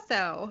get that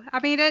though. I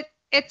mean,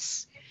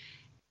 it's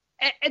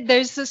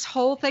there's this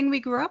whole thing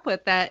we grew up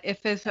with that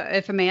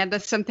if a man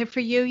does something for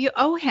you, you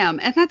owe him,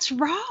 and that's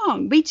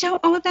wrong. We don't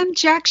owe them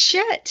jack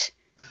shit.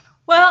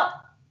 Well,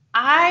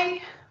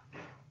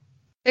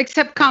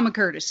 except common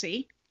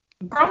courtesy.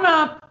 Grown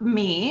up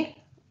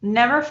me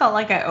never felt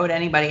like I owed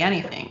anybody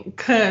anything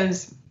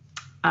because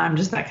I'm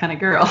just that kind of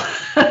girl.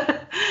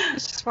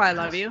 That's why I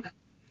love you.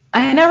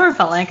 I never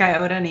felt like I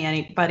owed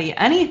anybody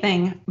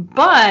anything,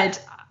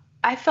 but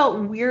I felt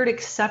weird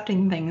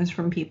accepting things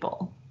from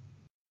people,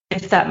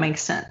 if that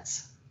makes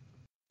sense.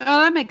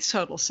 Oh, that makes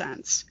total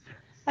sense.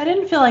 I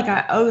didn't feel like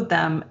I owed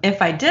them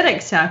if I did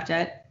accept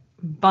it,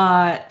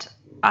 but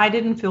I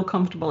didn't feel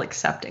comfortable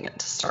accepting it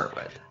to start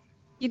with.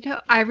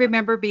 I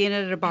remember being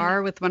at a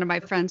bar with one of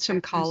my friends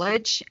from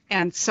college,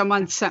 and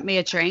someone sent me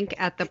a drink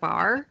at the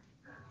bar,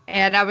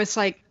 and I was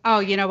like, oh,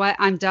 you know what?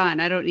 I'm done.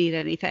 I don't need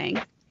anything.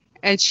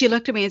 And she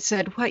looked at me and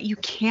said, what? You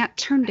can't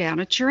turn down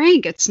a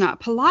drink. It's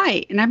not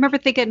polite. And I remember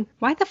thinking,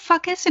 why the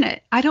fuck isn't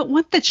it? I don't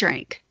want the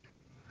drink.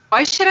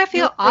 Why should I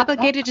feel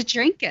obligated to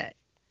drink it?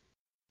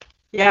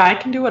 Yeah, I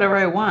can do whatever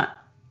I want.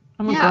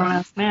 I'm a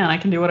grown-ass man. I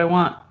can do what I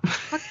want.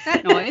 Fuck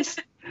that noise.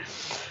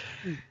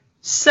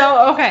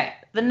 So, okay.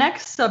 The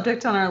next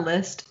subject on our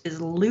list is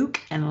Luke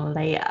and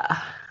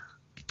Leia.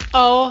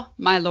 Oh,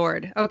 my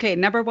Lord. Okay,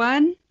 number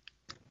one,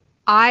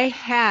 I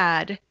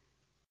had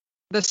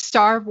the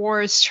Star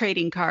Wars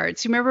trading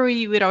cards. You remember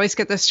you would always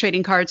get those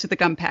trading cards with the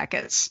gum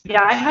packets?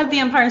 Yeah, I had the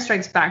Empire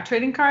Strikes Back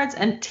trading cards,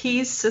 and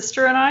T's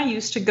sister and I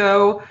used to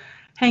go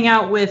hang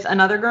out with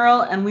another girl,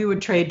 and we would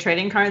trade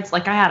trading cards.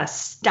 Like, I had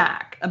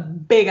a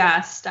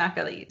big-ass stack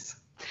of these.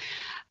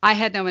 I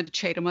had no one to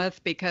trade them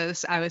with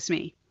because I was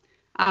me.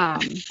 Um,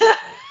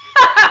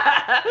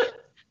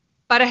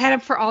 but I had him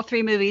for all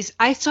 3 movies.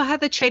 I still have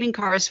the trading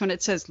cards when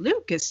it says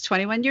Luke is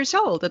 21 years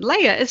old and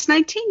Leia is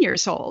 19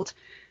 years old.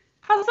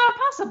 How's that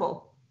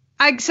possible?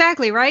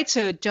 Exactly, right?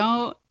 So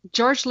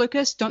George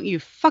Lucas, don't you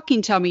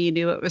fucking tell me you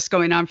knew what was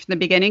going on from the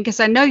beginning, because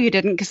I know you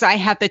didn't, because I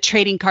have the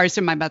trading cards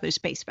in my mother's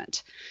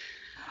basement.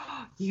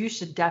 You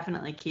should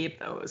definitely keep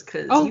those,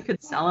 because Oh. you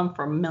could sell them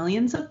for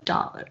millions of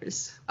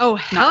dollars. Oh,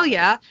 hell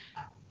yeah.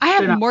 I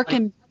have They're not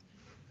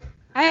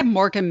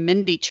Mork and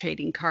Mindy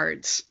trading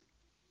cards.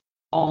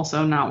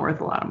 Also not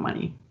worth a lot of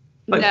money.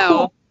 But No,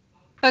 cool.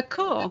 but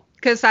cool,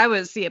 because I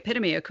was the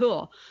epitome of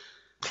cool.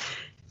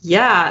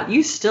 Yeah,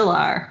 you still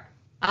are.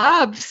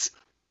 Obs.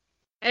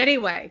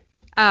 Anyway,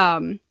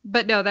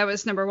 but no, that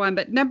was number 1.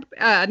 But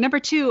number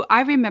 2,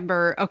 I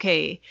remember,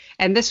 okay,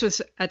 and this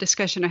was a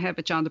discussion I had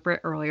with John the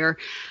Brit earlier.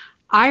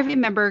 I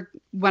remember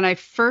when I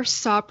first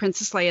saw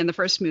Princess Leia in the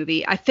first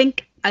movie, I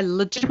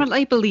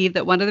legitimately believe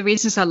that one of the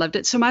reasons I loved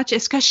it so much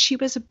is because she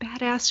was a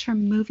badass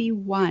from movie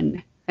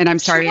 1. And I'm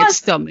sorry, it's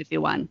still movie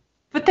 1.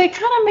 But they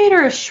kind of made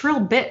her a shrill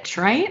bitch,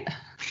 right?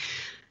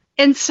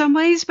 In some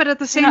ways, but at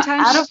the same time,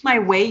 out of my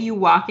way, you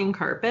walking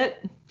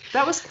carpet.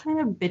 That was kind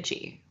of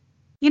bitchy.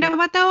 You know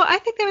what, though? I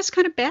think that was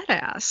kind of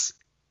badass.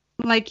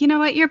 Like, you know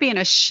what? You're being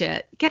a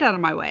shit. Get out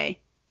of my way.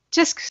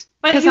 Just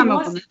because I'm a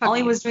woman. All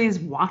he was doing is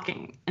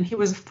walking, and he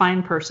was a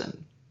fine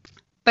person.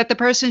 But the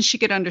person she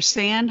could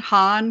understand,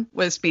 Han,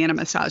 was being a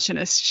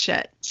misogynist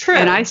shit. True.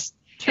 And I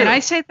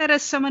say that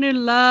as someone who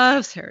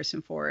loves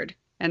Harrison Ford.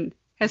 And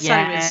his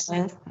son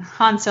was...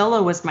 Han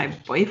Solo was my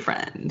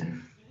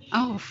boyfriend.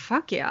 Oh,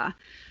 fuck yeah.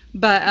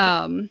 But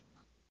I mean,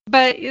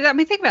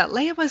 think about it.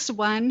 Leia was the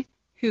one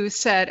who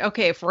said,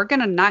 okay, if we're going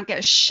to not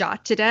get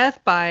shot to death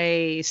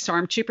by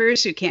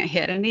stormtroopers who can't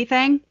hit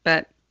anything,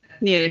 but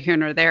neither here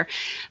nor there,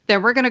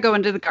 then we're going to go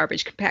into the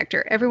garbage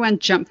compactor. Everyone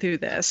jump through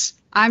this.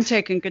 I'm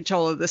taking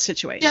control of the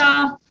situation.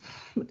 Yeah,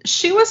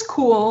 she was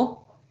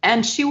cool,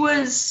 and she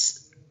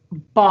was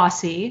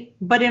bossy,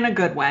 but in a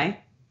good way.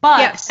 But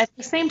yes, at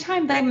the same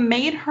time, they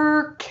made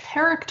her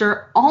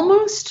character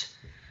almost,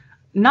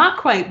 not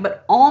quite,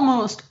 but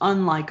almost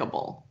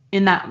unlikable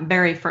in that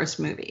very first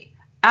movie.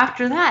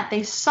 After that,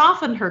 they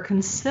softened her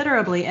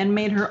considerably and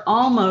made her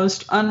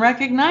almost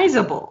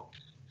unrecognizable.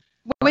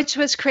 Which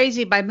was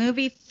crazy. By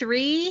movie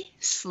 3,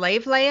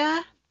 Slave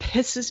Leia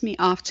pisses me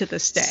off to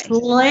this day.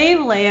 Slave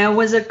Leia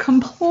was a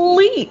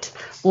complete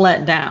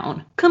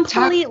letdown.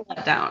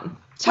 Letdown.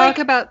 Talk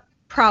about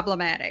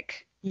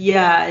problematic.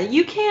 Yeah,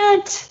 you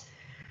can't...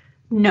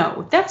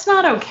 No, that's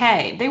not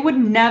okay. They would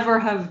never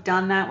have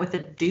done that with a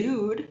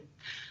dude.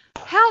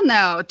 Hell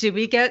no. Did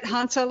we get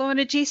Han Solo in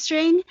a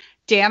G-string?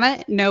 Damn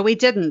it. No, we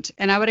didn't.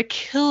 And I would have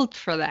killed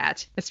for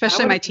that,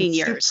 especially in my teen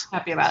years.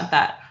 Happy about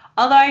that.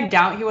 Although I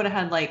doubt he would have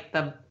had like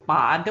the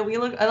bod that we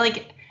look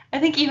like. I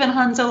think even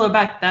Han Solo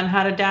back then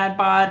had a dad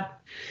bod.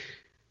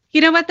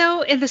 You know what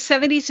though? In the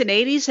 70s and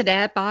 80s, a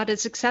dad bod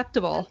is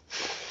acceptable.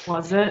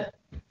 Was it?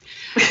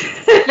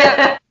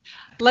 Yeah.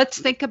 Let's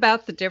think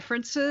about the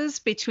differences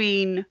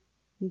between,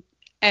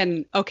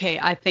 and okay,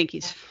 I think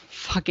he's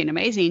fucking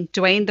amazing,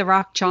 Dwayne "The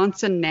Rock"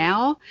 Johnson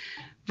now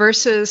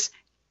versus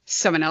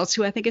someone else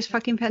who I think is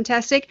fucking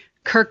fantastic,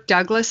 Kirk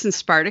Douglas and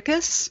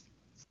Spartacus.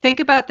 Think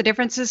about the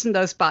differences in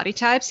those body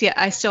types, yet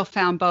I still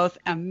found both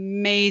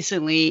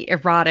amazingly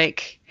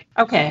erotic.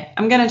 Okay,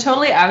 I'm going to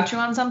totally out you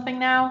on something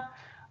now,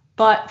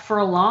 but for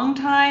a long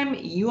time,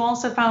 you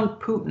also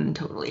found Putin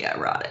totally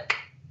erotic.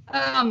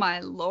 Oh my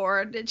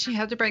lord, did she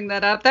have to bring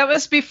that up? That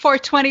was before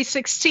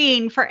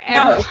 2016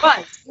 forever. No,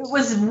 it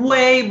was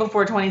way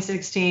before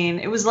 2016.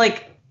 It was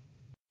like,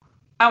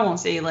 I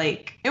won't say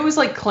like, it was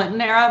like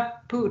Clinton era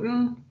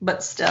Putin,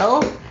 but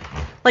still.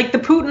 Like the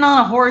Putin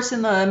on a horse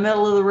in the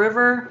middle of the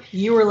river,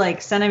 you were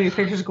like sending me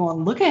pictures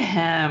going, look at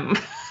him.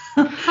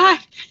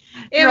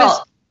 It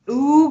was, all,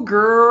 ooh,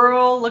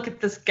 girl, look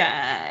at this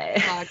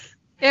guy.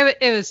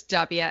 It was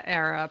W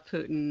era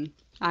Putin.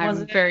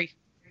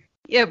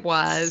 It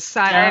was.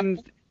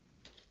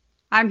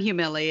 I'm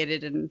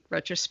humiliated in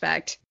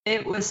retrospect.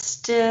 It was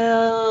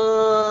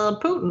still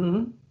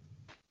Putin.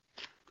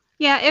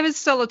 Yeah, it was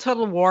still a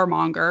total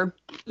warmonger.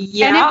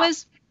 Yeah.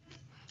 And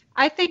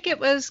I think it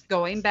was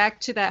going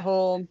back to that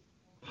whole,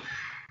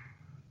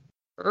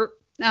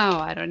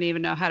 I don't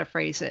even know how to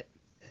phrase it.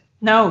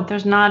 No,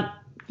 there's not,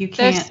 you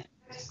can't.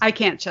 I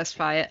can't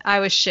justify it. I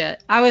was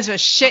shit. I was a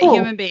shit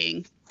human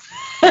being.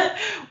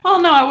 Well,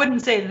 no, I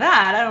wouldn't say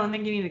that. I don't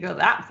think you need to go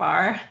that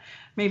far.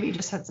 Maybe you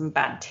just had some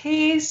bad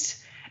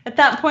taste. At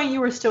that point, you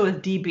were still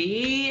with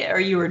DB, or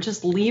you were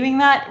just leaving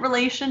that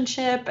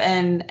relationship,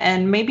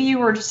 and maybe you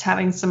were just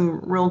having some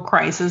real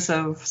crisis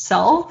of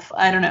self.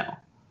 I don't know.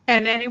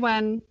 And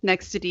anyone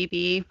next to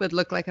DB would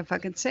look like a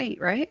fucking saint,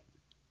 right?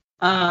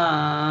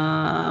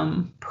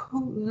 Putin.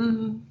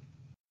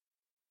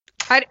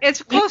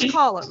 It's a close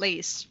call, at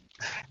least.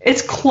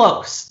 It's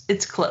close.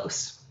 It's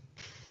close.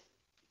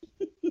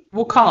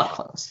 We'll call it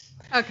close.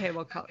 Okay,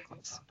 we'll call it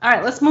close. All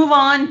right, let's move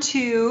on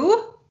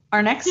to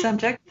our next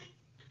subject,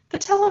 the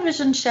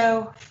television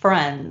show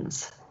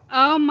Friends.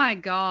 Oh my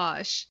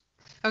gosh.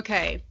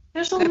 Okay.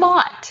 There's a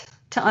lot.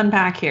 to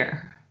unpack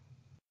here?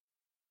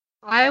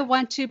 I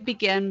want to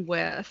begin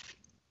with,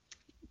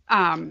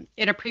 in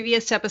a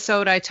previous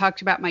episode, I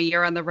talked about my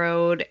year on the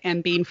road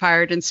and being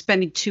fired and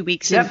spending 2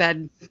 weeks in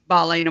bed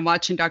bawling and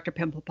watching Dr.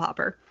 Pimple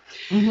Popper.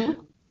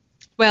 Mm-hmm.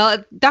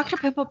 Well, Dr.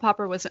 Pimple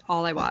Popper wasn't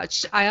all I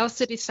watched. I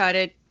also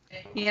decided,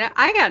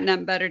 I got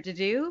nothing better to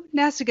do.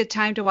 Now's a good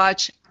time to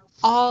watch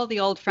all the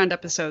old Friend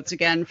episodes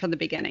again from the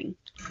beginning.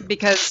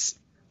 Because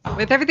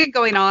with everything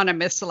going on, I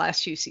missed the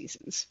last few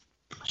seasons.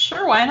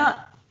 Sure, why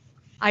not?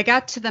 I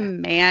got to the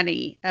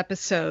Manny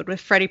episode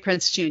with Freddie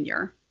Prinze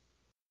Jr.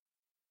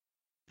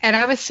 And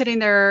I was sitting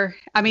there,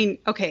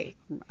 okay,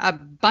 a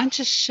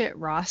bunch of shit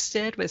Ross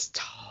did was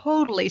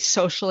totally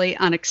socially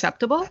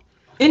unacceptable.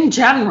 In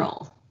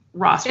general,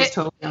 Ross was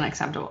totally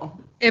unacceptable.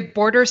 It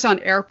borders on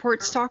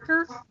airport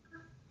stalker.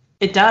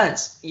 It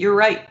does. You're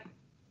right.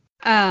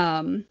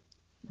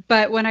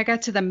 But when I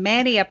got to the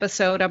Manny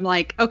episode, I'm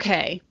like,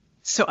 okay,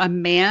 so a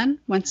man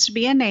wants to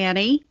be a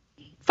nanny.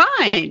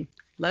 Fine.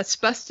 Let's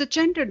bust the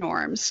gender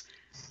norms.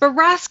 But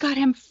Ross got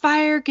him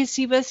fired because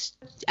he was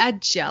a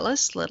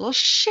jealous little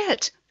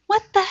shit.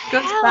 What the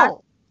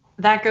hell?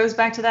 That goes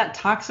back to that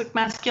toxic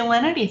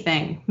masculinity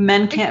thing.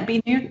 Men can't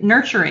be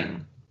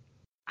nurturing.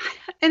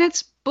 And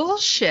it's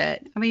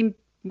bullshit. I mean,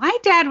 my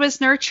dad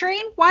was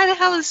nurturing. Why the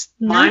hell is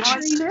nurturing?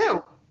 Mine was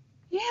too.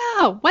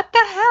 Yeah, what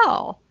the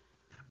hell?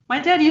 My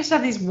dad used to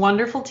have these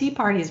wonderful tea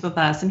parties with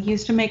us, and he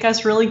used to make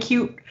us really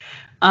cute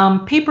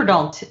paper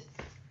doll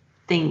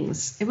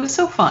things. It was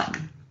so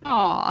fun.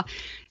 Aw.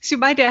 See,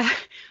 my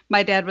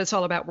dad was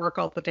all about work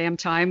all the damn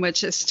time,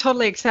 which is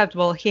totally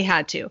acceptable. He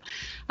had to.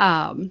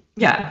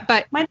 Yeah,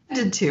 but my dad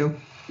did too.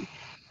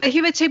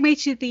 He would take me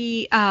to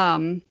the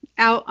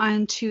out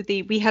onto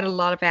the. We had a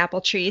lot of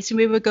apple trees, and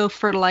we would go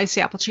fertilize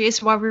the apple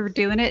trees. While we were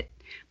doing it,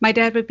 my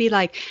dad would be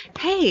like,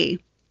 "Hey,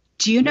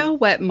 do you know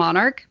what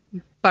monarch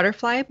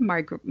butterfly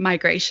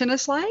migration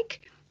is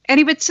like?" And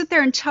he would sit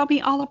there and tell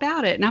me all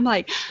about it. And I'm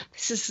like,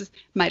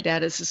 my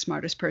dad is the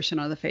smartest person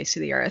on the face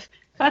of the earth.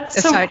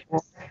 That's so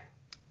cool.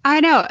 I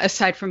know,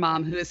 aside from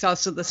Mom, who is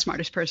also the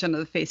smartest person on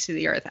the face of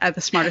the earth,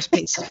 the smartest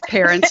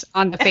parents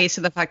on the face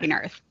of the fucking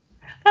earth.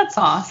 That's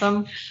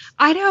awesome.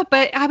 I know,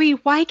 but I mean,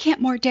 why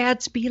can't more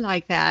dads be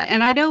like that?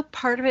 And I know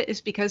part of it is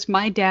because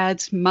my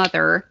dad's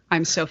mother,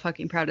 I'm so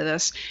fucking proud of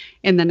this,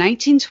 in the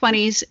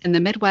 1920s in the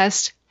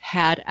Midwest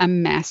had a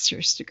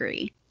master's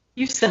degree.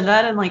 You said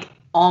that in like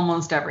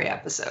almost every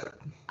episode.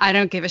 I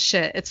don't give a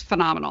shit. It's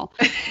phenomenal.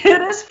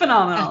 It is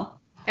phenomenal.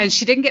 And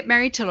she didn't get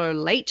married till her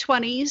late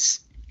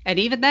 20s. And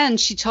even then,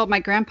 she told my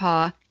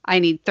grandpa, I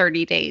need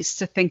 30 days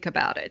to think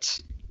about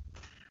it.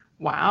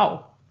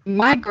 Wow.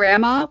 My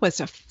grandma was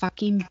a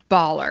fucking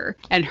baller.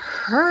 And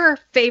her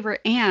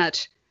favorite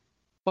aunt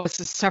was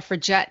a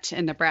suffragette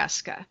in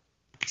Nebraska.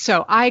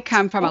 So I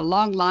come from a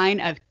long line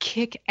of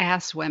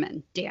kick-ass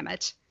women, damn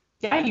it.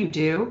 Yeah, you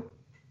do.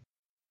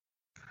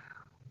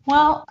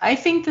 Well, I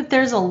think that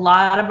there's a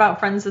lot about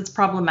Friends that's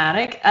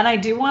problematic. And I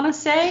do want to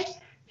say,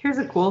 here's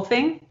a cool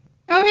thing.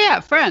 Oh, yeah,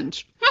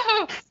 Friends.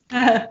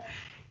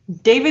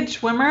 David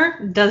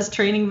Schwimmer does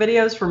training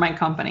videos for my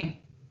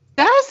company.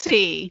 Does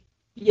he?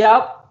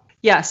 Yep.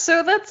 Yeah,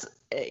 so that's,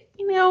 it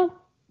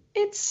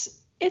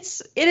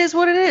is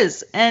what it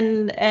is.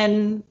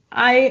 And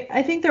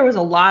I think there was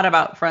a lot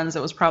about Friends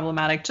that was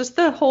problematic. Just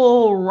the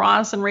whole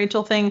Ross and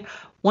Rachel thing.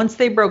 Once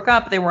they broke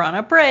up, they were on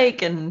a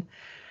break, and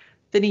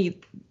then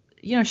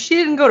she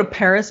didn't go to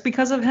Paris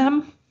because of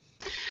him.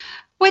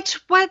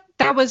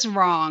 That was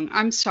wrong.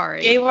 I'm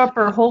sorry. Gave up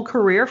her whole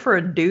career for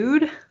a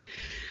dude.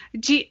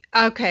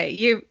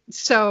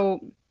 So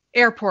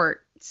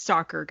airport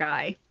stalker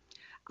guy.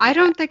 I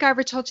don't think I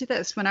ever told you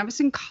this. When I was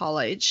in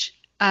college,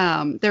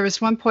 there was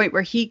one point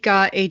where he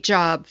got a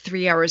job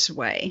 3 hours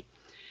away,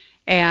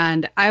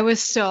 and I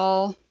was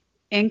still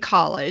in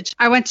college.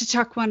 I went to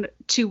talk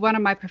to one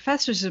of my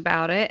professors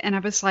about it, and I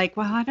was like,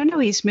 well, I don't know.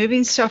 He's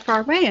moving so far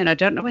away, and I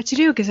don't know what to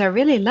do because I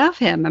really love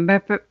him.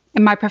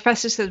 And my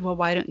professor said, well,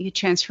 why don't you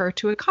transfer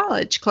to a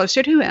college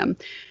closer to him?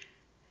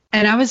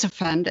 And I was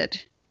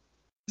offended.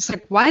 It's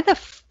like, why the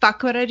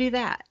fuck would I do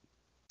that?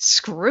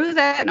 Screw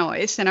that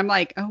noise. And I'm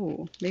like,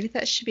 oh, maybe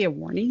that should be a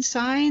warning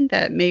sign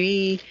that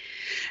maybe,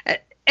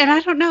 and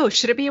I don't know,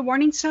 should it be a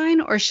warning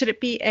sign or should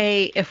it be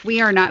if we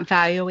are not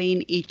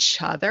valuing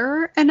each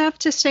other enough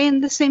to stay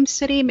in the same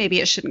city, maybe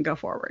it shouldn't go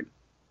forward.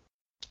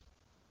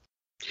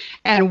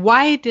 And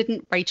why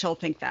didn't Rachel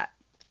think that?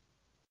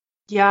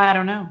 Yeah, I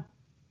don't know.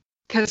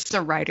 Because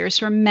the writers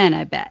were men,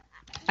 I bet.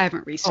 I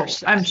haven't researched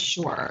that. I'm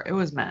sure it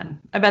was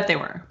men. I bet they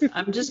were.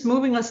 I'm just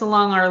moving us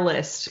along our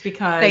list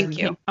because Thank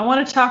you. I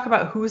want to talk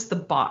about Who's the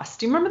Boss.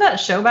 Do you remember that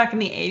show back in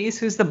the 80s,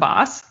 Who's the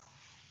Boss?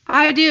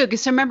 I do,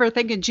 because I remember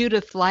thinking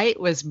Judith Light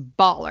was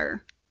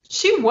baller.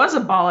 She was a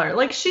baller.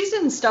 Like, she's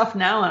in stuff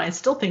now, and I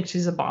still think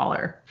she's a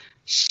baller.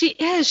 She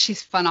is.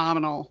 She's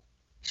phenomenal.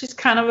 She's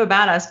kind of a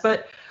badass,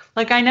 but,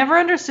 like, I never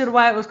understood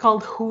why it was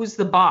called Who's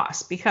the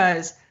Boss,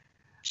 because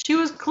she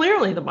was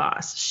clearly the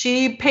boss.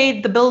 She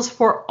paid the bills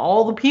for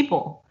all the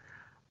people.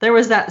 There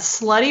was that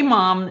slutty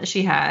mom that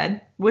she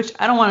had, which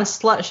I don't want to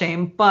slut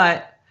shame,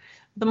 but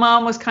the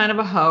mom was kind of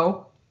a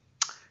hoe.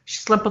 She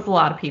slept with a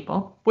lot of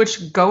people,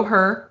 which go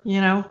her,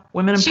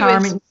 women She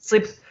empowerment, was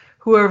sleep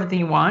whoever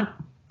you want.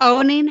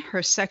 owning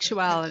her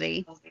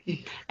sexuality.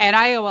 And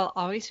I will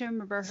always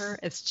remember her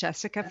as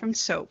Jessica from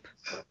Soap.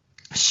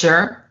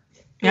 Sure.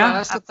 Yeah, Yeah, I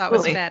also thought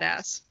was absolutely.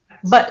 badass.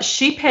 But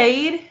she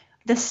paid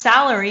the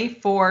salary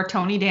for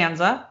Tony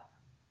Danza.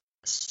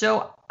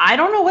 So I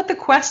don't know what the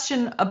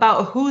question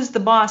about who's the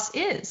boss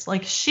is.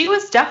 Like, she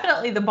was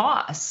definitely the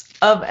boss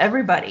of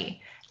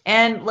everybody.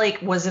 And,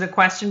 like, was it a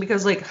question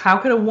because, like, how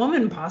could a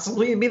woman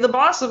possibly be the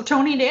boss of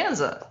Tony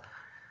Danza?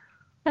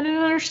 I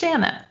didn't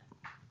understand that.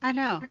 I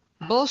know.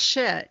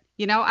 Bullshit.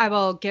 I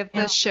will give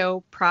the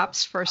show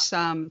props for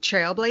some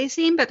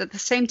trailblazing, but at the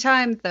same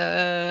time,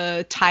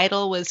 the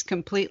title was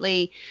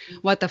completely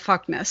what the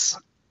fuckness.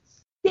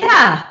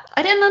 Yeah,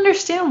 I didn't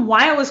understand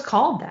why it was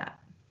called that.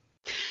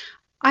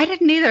 I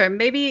didn't either.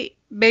 Maybe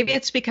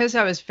it's because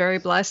I was very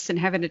blessed in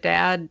having a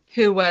dad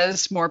who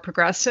was more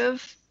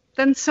progressive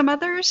than some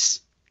others.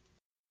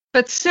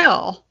 But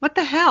still, what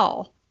the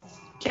hell?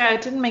 Yeah,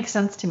 it didn't make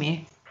sense to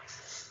me.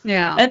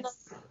 Yeah. And,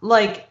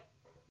 like,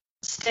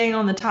 staying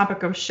on the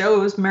topic of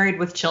shows, Married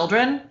with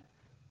Children,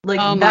 like,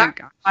 that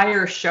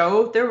entire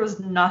show, there was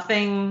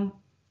nothing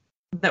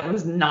that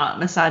was not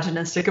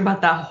misogynistic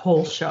about that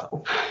whole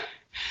show.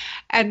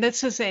 And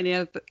this is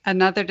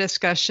another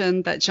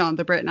discussion that John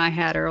the Brit and I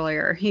had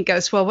earlier. He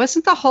goes, well,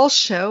 wasn't the whole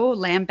show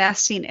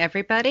lambasting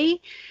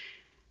everybody?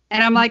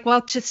 And I'm like,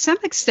 well, to some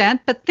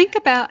extent, but think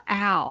about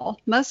Al.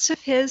 Most of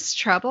his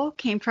trouble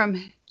came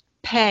from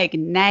Peg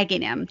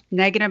nagging him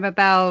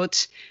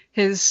about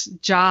his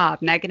job,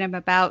 nagging him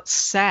about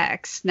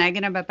sex,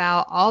 nagging him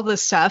about all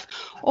this stuff,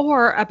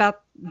 or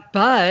about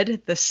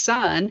Bud, the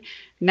son,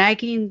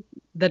 nagging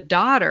the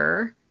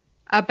daughter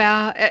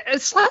about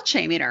slut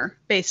shaming her,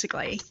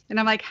 basically. And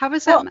I'm like, how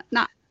is that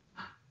not?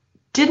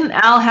 Didn't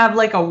Al have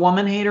like a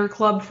woman hater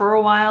club for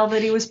a while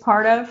that he was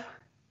part of?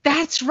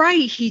 That's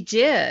right, he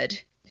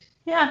did.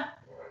 Yeah.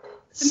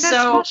 And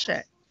that's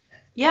bullshit.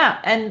 Yeah,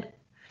 and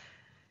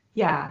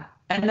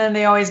then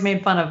they always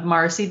made fun of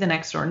Marcy, the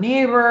next door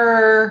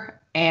neighbor,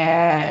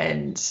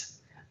 and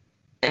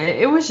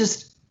it was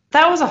just,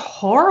 that was a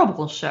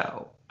horrible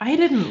show. I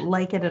didn't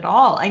like it at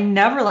all. I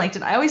never liked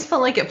it. I always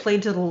felt like it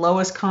played to the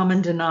lowest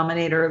common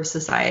denominator of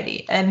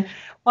society. And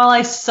while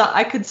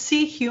I could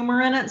see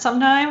humor in it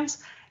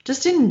sometimes,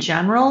 just in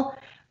general,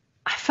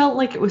 I felt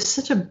like it was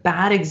such a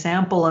bad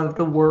example of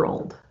the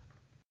world.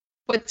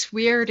 What's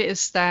weird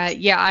is that,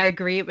 I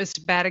agree, it was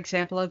a bad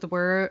example of the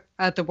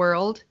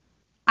world.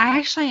 I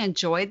actually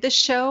enjoyed the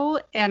show,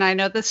 and I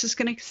know this is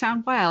going to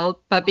sound wild,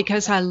 but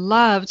because I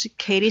loved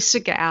Katie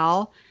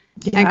Sagal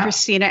and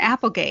Christina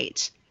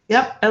Applegate.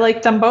 Yep, I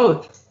liked them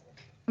both.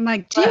 I'm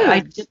like, dude. I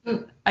just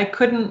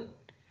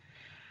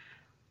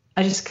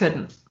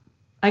couldn't.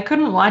 I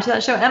couldn't watch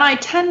that show, and I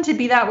tend to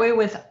be that way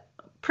with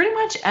pretty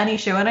much any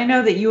show, and I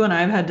know that you and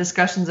I have had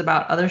discussions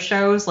about other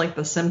shows like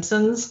The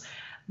Simpsons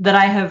that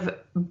I have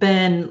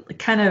been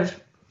kind of,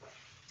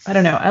 I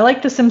don't know, I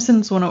liked The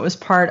Simpsons when it was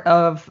part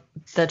of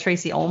the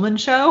Tracy Ullman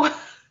show,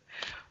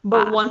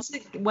 but once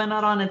it went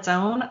out on its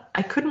own,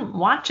 I couldn't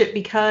watch it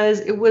because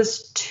it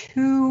was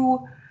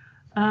too,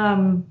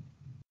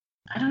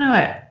 I don't know,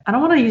 I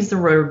don't want to use the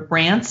word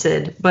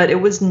rancid, but it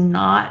was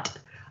not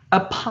a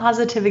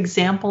positive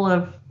example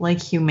of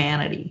like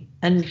humanity.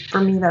 And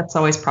for me, that's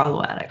always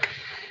problematic.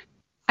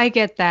 I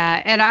get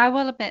that. And I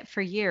will admit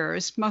for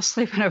years,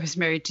 mostly when I was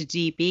married to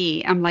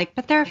DB, I'm like,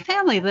 but they're a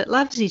family that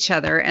loves each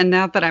other. And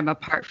now that I'm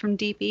apart from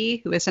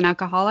DB, who is an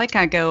alcoholic,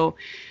 I go,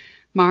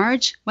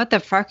 Marge, what the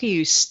fuck are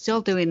you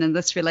still doing in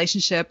this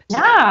relationship?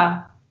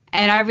 Yeah.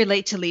 And I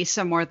relate to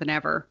Lisa more than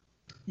ever.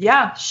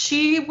 Yeah.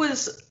 She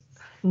was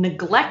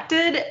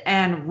neglected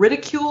and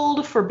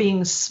ridiculed for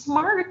being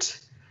smart.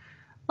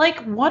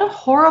 Like, what a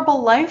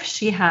horrible life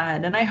she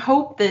had. And I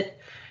hope that,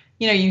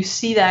 you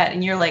see that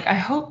and you're like, I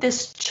hope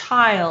this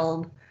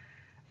child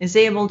is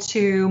able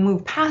to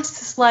move past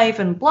this life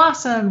and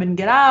blossom and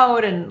get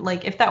out. And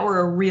like, if that were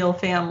a real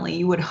family,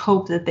 you would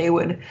hope that they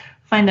would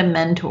find a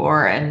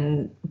mentor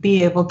and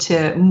be able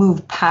to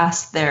move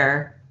past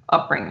their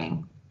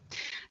upbringing.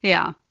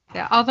 Yeah.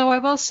 Yeah. Although I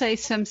will say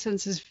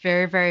Simpsons is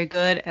very, very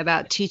good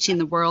about teaching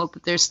the world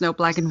that there's no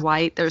black and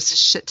white. There's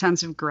shit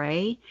tons of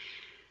gray.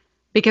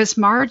 Because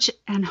Marge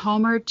and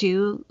Homer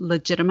do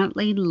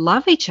legitimately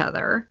love each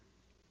other.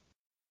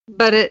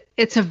 But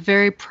it's a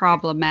very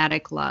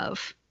problematic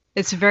love.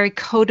 It's a very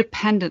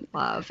codependent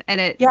love.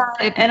 And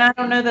and I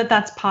don't know that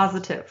that's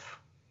positive.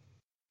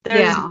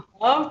 There's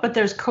love, but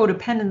there's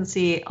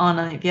codependency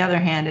on the other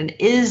hand. And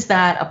is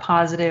that a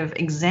positive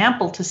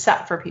example to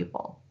set for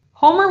people?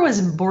 Homer was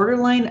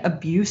borderline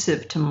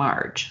abusive to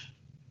Marge.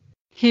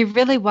 He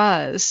really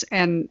was.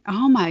 And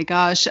oh my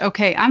gosh.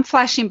 Okay, I'm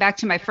flashing back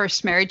to my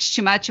first marriage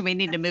too much, and we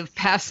need to move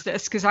past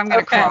this because I'm going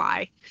to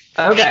cry.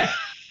 Okay.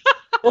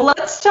 Well,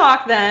 let's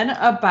talk then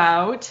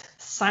about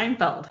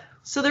Seinfeld.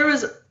 So there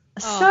was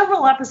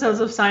several episodes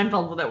of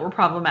Seinfeld that were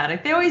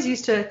problematic. They always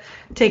used to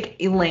take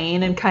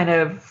Elaine and kind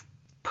of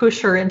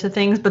push her into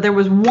things, but there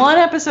was one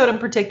episode in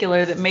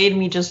particular that made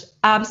me just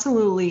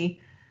absolutely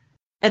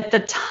at the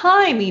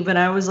time, even,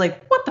 I was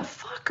like, what the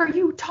fuck are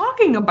you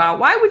talking about?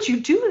 Why would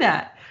you do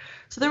that?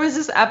 So there was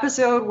this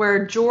episode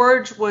where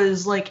George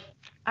was like,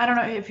 I don't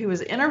know if he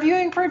was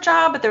interviewing for a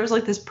job, but there was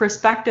like this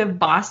prospective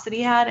boss that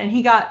he had, and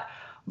he got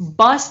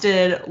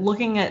busted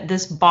looking at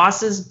this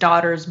boss's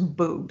daughter's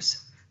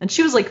boobs. And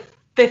she was like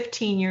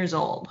 15 years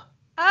old.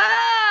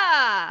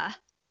 Ah!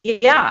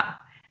 Yeah.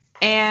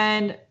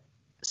 And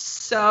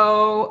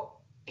so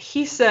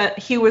he said,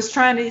 he was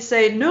trying to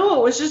say,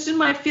 no, it was just in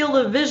my field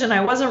of vision.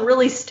 I wasn't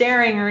really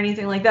staring or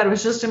anything like that. It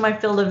was just in my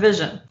field of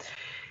vision.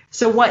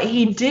 So what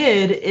he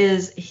did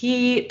is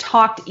he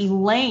talked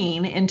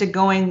Elaine into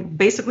going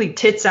basically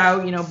tits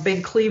out, you know,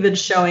 big cleavage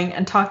showing,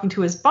 and talking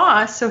to his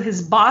boss. So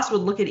his boss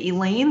would look at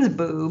Elaine's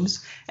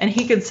boobs and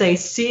he could say,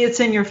 see, it's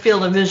in your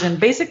field of vision,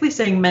 basically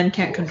saying men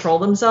can't control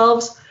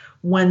themselves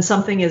when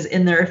something is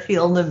in their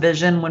field of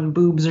vision, when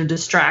boobs are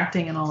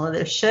distracting and all of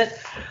this shit.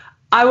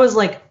 I was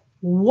like,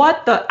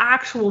 what the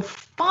actual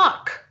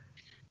fuck?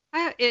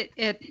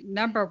 It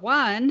number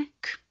one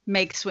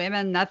makes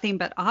women nothing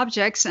but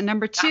objects, and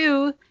number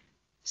two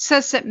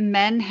says that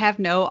men have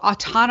no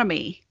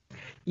autonomy.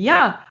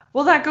 Yeah,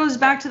 well, that goes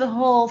back to the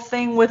whole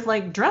thing with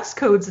like dress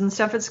codes and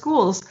stuff at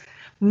schools.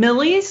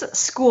 Millie's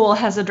school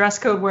has a dress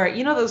code where,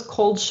 you know, those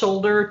cold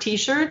shoulder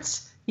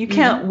t-shirts, you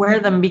can't wear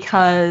them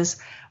because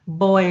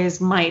boys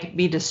might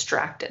be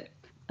distracted.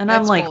 And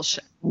That's I'm like,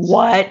 bullshit.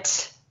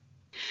 what?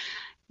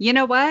 You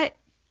know what?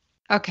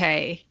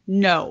 Okay,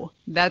 no,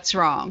 that's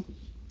wrong.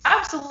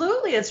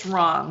 Absolutely, it's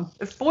wrong.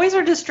 If boys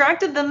are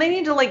distracted, then they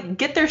need to like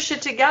get their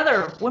shit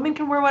together. Women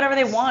can wear whatever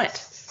they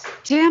want.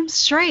 Damn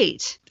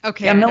straight.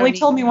 Okay. Yeah, Millie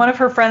told me one of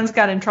her friends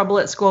got in trouble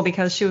at school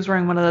because she was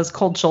wearing one of those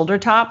cold shoulder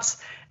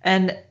tops,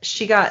 and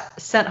she got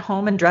sent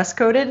home and dress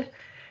coded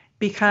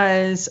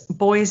because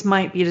boys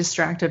might be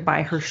distracted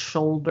by her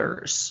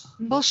shoulders.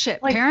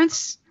 Bullshit. Like,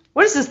 Parents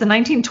what is this, the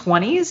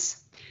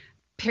 1920s?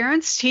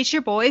 Parents teach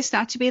your boys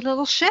not to be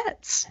little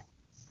shits.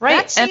 Right.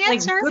 That's the and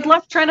answer. Like, good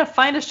luck trying to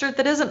find a shirt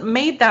that isn't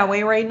made that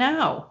way right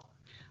now.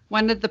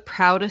 One of the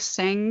proudest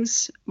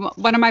things,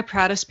 one of my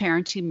proudest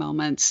parenting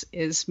moments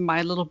is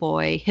my little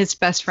boy, his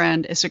best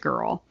friend is a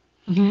girl.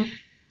 Mm-hmm.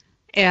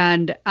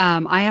 And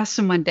I asked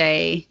him one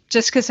day,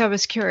 just because I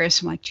was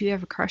curious, I'm like, do you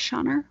have a crush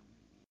on her?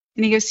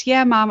 And he goes,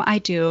 yeah, Mom, I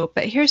do.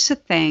 But here's the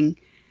thing.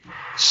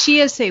 She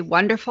is a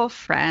wonderful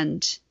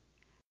friend.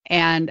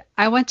 And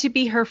I want to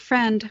be her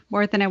friend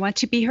more than I want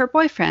to be her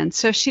boyfriend.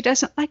 So if she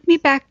doesn't like me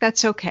back,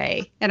 that's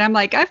okay. And I'm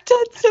like, I've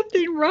done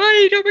something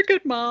right. I'm a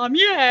good mom.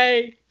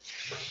 Yay.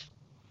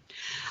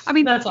 I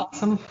mean, That's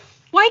awesome.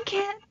 Why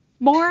can't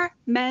more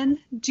men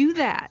do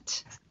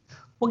that?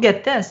 Well,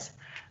 get this.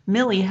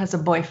 Millie has a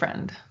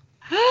boyfriend.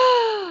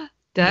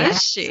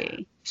 Does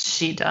she?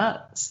 She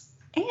does.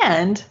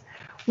 And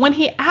when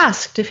he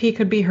asked if he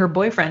could be her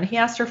boyfriend, he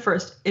asked her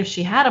first if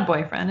she had a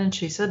boyfriend, and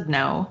she said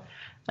no.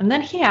 And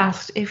then he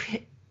asked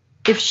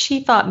if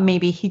she thought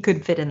maybe he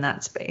could fit in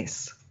that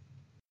space.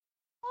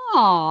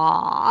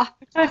 Aww.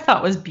 Which I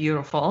thought was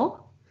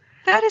beautiful.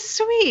 That is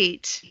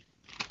sweet.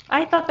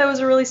 I thought that was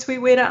a really sweet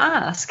way to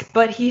ask.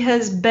 But he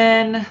has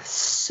been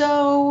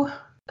so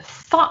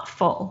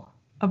thoughtful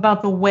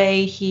about the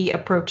way he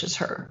approaches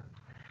her.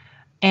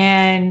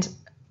 And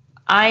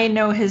I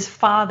know his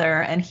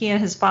father, and he and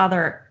his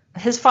father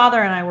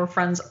and I were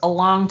friends a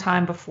long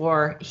time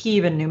before he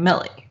even knew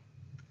Millie.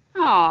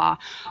 Aw.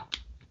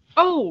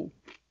 Oh,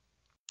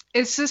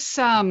 is this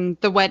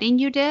the wedding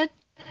you did?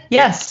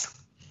 Yes.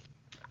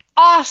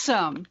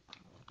 Awesome.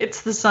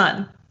 It's the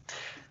son.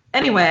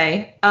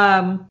 Anyway,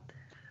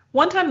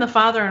 one time the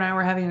father and I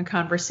were having a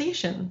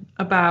conversation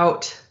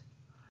about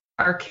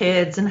our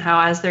kids and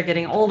how as they're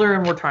getting older,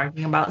 and we're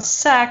talking about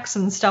sex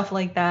and stuff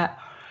like that.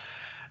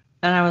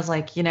 And I was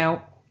like, you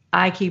know,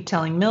 I keep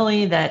telling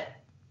Millie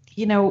that,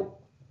 you know,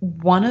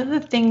 one of the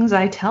things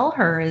I tell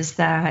her is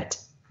that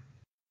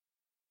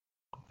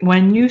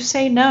when you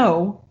say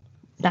no,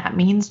 that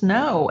means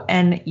no.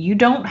 And you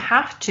don't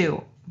have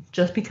to.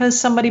 Just because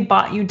somebody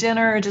bought you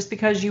dinner, just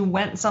because you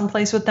went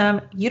someplace with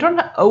them, you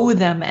don't owe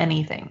them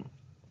anything.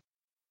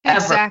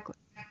 Exactly.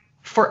 Ever,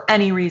 for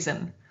any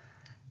reason.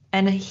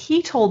 And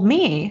he told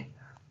me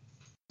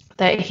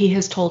that he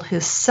has told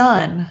his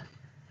son,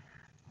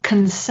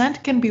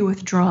 consent can be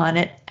withdrawn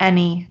at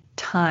any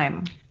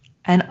time.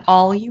 And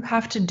all you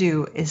have to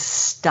do is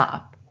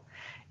stop.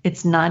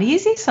 It's not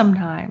easy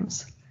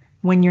sometimes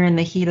when you're in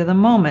the heat of the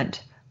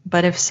moment.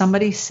 But if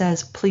somebody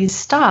says, please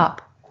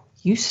stop,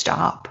 you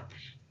stop.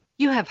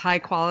 You have high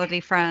quality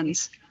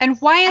friends. And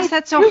why is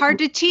that so hard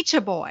to teach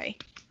a boy?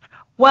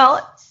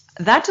 Well,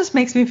 that just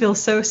makes me feel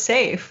so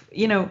safe.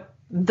 You know,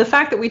 the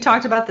fact that we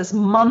talked about this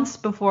months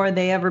before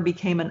they ever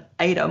became an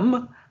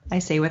item, I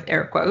say with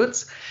air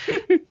quotes,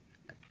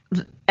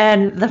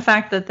 and the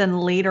fact that then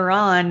later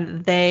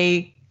on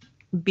they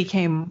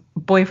became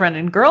boyfriend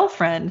and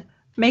girlfriend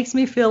makes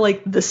me feel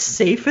like the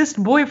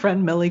safest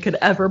boyfriend Millie could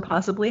ever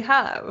possibly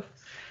have.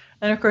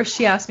 And of course,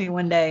 she asked me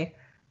one day,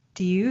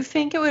 do you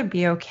think it would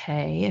be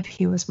okay if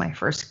he was my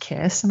first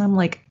kiss? And I'm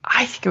like,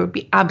 I think it would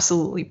be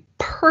absolutely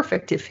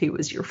perfect if he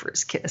was your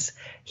first kiss.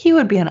 He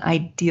would be an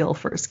ideal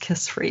first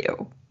kiss for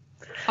you.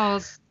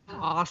 Oh,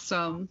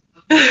 awesome.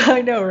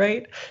 I know,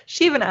 right?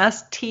 She even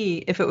asked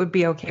T if it would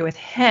be okay with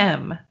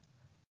him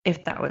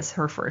if that was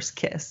her first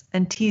kiss.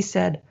 And T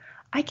said,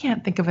 I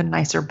can't think of a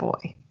nicer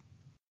boy.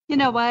 You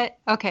know what?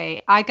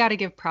 Okay, I got to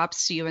give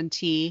props to you and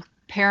T.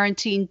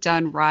 Parenting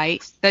done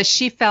right, that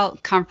she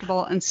felt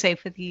comfortable and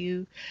safe with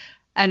you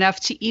enough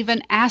to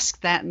even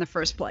ask that in the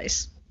first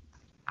place.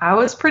 I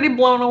was pretty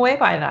blown away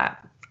by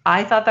that.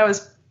 I thought that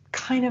was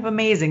kind of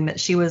amazing that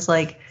she was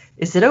like,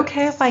 is it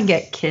okay if I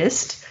get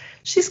kissed?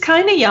 She's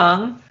kind of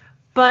young,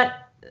 but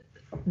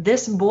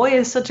this boy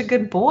is such a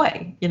good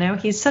boy. You know,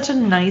 he's such a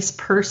nice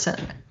person,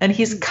 and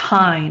he's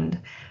kind,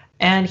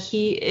 and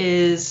he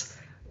is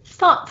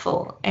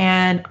thoughtful.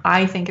 And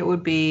I think it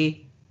would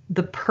be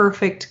the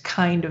perfect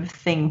kind of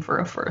thing for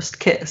a first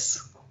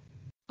kiss.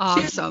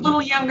 Awesome. She's a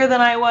little younger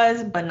than I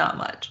was, but not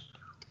much.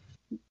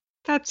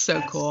 That's so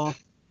cool.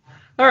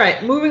 All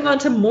right, moving on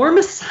to more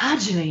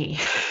misogyny.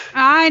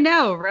 I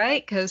know,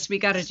 right? Because we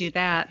got to do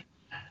that.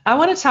 I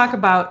want to talk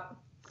about,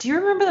 do you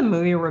remember the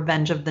movie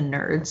Revenge of the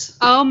Nerds?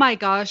 Oh my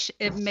gosh,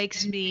 it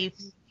makes me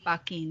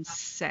fucking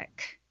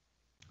sick.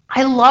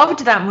 I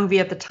loved that movie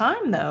at the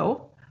time,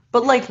 though.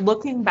 But like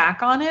looking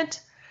back on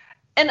it,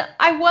 and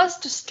I was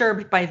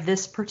disturbed by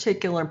this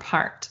particular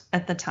part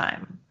at the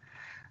time.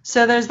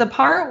 So there's the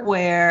part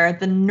where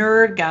the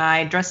nerd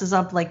guy dresses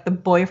up like the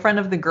boyfriend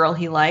of the girl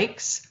he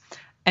likes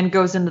and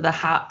goes into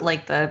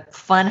the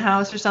fun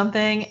house or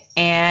something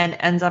and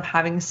ends up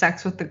having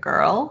sex with the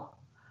girl.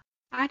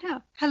 I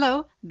know.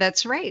 Hello,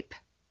 that's rape.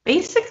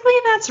 Basically,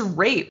 that's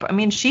rape. I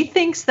mean, she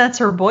thinks that's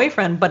her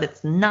boyfriend, but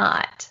it's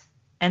not.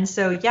 And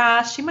so,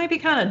 yeah, she might be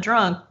kind of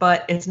drunk,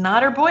 but it's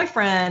not her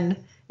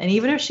boyfriend. And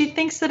even if she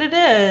thinks that it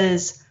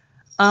is,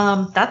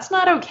 that's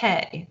not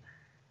okay.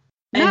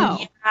 No.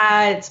 And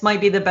yeah, it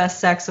might be the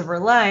best sex of her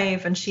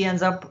life, and she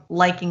ends up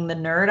liking the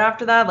nerd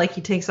after that. Like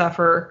he takes off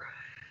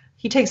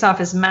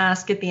his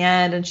mask at the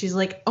end, and she's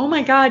like, "Oh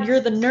my God,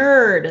 you're the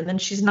nerd!" And then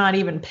she's not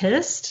even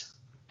pissed.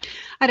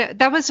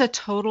 That was a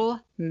total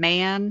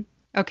man.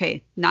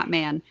 Okay, not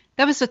man.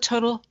 That was a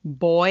total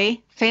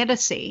boy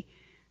fantasy,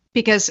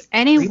 because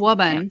any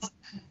woman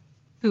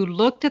who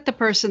looked at the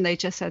person they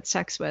just had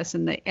sex with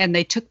and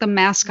they took the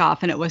mask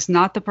off and it was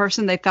not the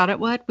person they thought it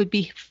would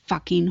be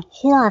fucking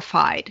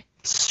horrified.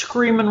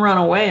 Scream and run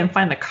away and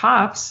find the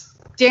cops.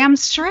 Damn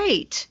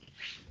straight.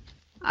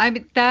 I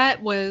mean,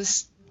 that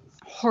was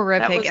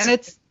horrific.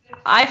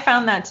 I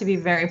found that to be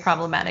very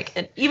problematic.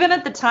 And even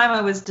at the time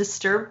I was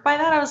disturbed by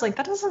that. I was like,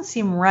 that doesn't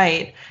seem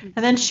right.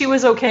 And then she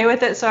was okay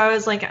with it. So I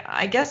was like,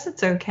 I guess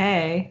it's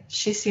okay.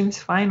 She seems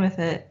fine with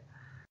it.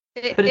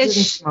 But it didn't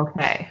seem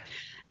okay.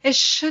 It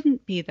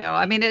shouldn't be, though.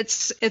 I mean,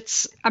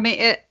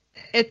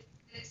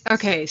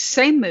 okay,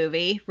 same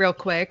movie, real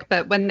quick,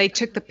 but when they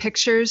took the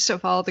pictures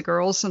of all the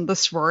girls in the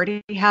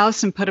sorority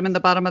house and put them in the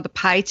bottom of the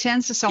pie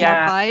tins to sell more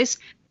pies,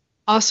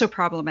 also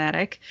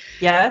problematic.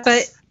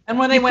 Yes. And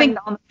when they went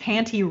on the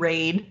panty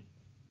raid.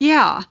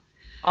 Yeah.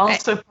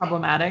 Also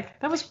problematic.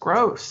 That was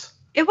gross.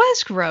 It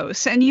was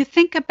gross. And you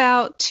think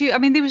about, too, I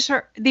mean,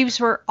 these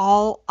were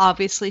all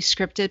obviously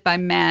scripted by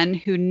men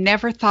who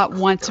never thought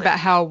once about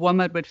how a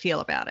woman would feel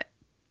about it.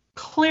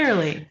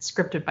 Clearly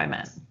scripted by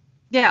men.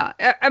 Yeah.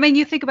 I mean,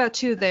 you think about,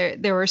 too,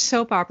 there were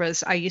soap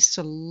operas I used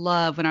to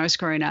love when I was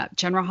growing up,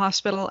 General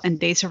Hospital and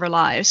Days of Our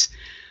Lives.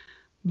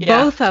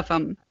 Yeah. Both of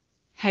them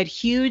had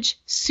huge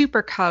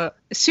super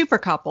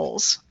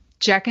couples,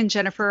 Jack and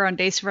Jennifer on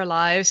Days of Our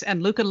Lives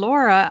and Luke and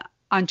Laura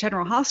on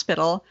General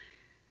Hospital,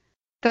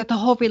 that the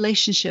whole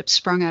relationship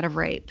sprung out of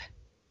rape.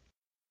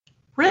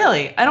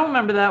 Really? I don't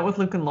remember that with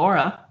Luke and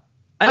Laura.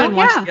 I didn't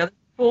watch the other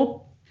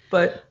people,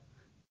 but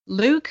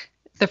Luke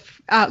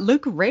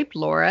raped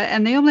Laura,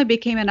 and they only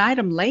became an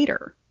item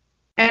later.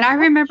 And I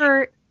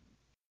remember,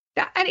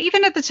 and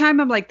even at the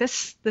time, I'm like,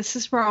 this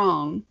is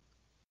wrong.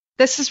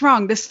 This is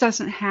wrong. This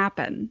doesn't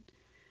happen.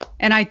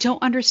 And I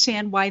don't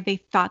understand why they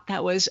thought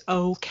that was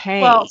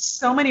okay. Well,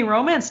 so many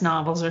romance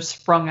novels are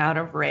sprung out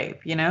of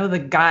rape. You know, the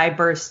guy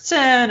bursts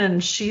in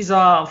and she's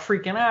all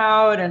freaking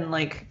out and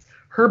like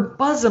her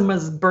bosom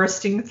is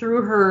bursting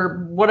through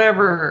her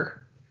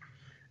whatever.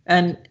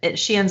 And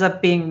she ends up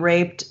being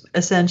raped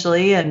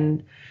essentially.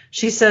 And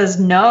she says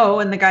no.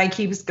 And the guy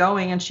keeps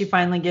going and she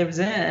finally gives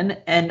in.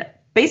 And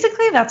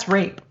basically that's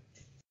rape.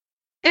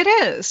 It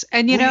is.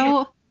 And you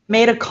know,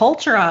 made a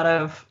culture out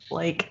of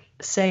like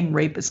saying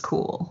rape is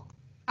cool.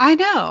 I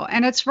know,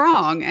 and it's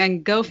wrong.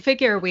 And go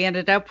figure, we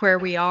ended up where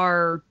we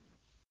are,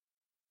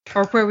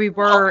 or where we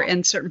were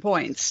in certain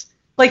points.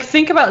 Like,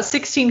 think about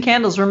 16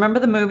 Candles. Remember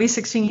the movie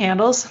 16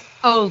 Candles?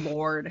 Oh,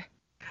 Lord.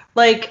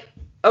 Like,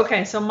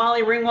 okay, so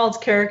Molly Ringwald's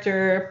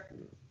character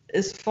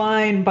is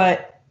fine,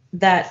 but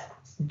that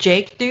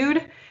Jake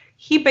dude,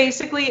 he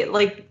basically,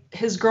 like,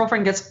 his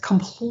girlfriend gets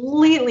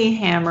completely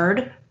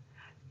hammered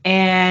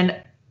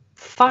and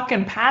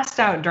fucking passed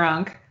out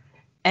drunk.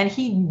 And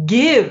he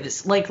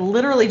gives, like,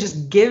 literally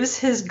just gives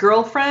his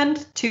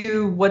girlfriend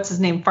to, what's his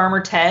name, Farmer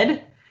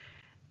Ted.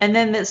 And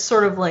then this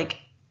sort of, like,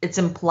 it's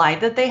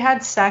implied that they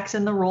had sex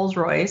in the Rolls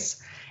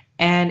Royce,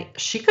 and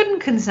she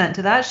couldn't consent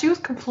to that. She was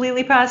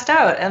completely passed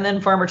out. And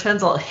then Farmer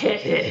Ted's all, hit,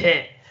 hit,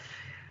 hit.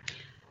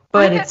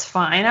 But it's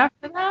fine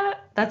after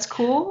that. That's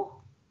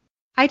cool.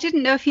 I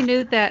didn't know if you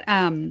knew that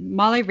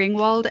Molly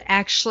Ringwald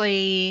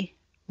actually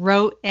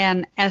wrote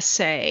an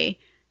essay.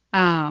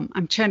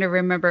 I'm trying to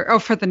remember.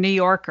 For the New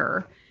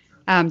Yorker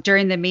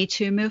during the Me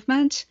Too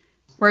movement,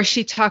 where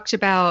she talked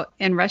about,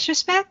 in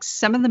retrospect,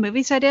 some of the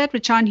movies I did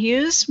with John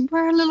Hughes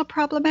were a little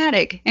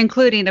problematic,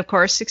 including, of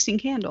course, 16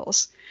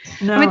 Candles.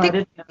 No, I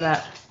didn't know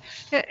that.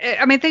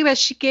 I mean, think about it.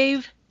 She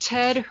gave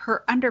Ted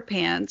her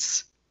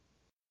underpants.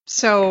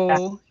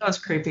 So that was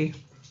creepy.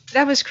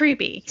 That was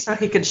creepy. So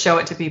he could show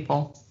it to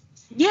people.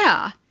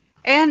 Yeah.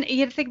 And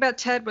you think about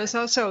Ted was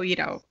also,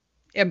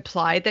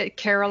 implied that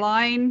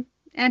Caroline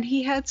and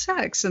he had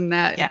sex, and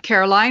that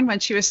Caroline, when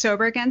she was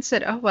sober again,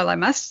 said, oh, well,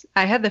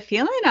 I had the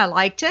feeling I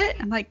liked it.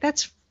 I'm like,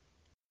 that's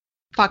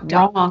fucked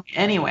up. Wrong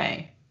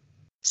anyway.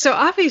 So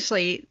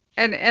obviously,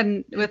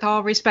 and with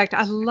all respect,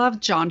 I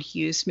loved John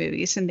Hughes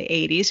movies in the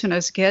 80s when I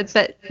was a kid.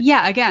 But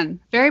yeah, again,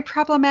 very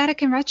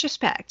problematic in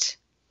retrospect.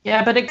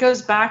 Yeah, but it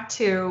goes back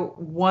to,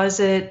 was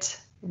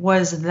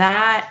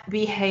that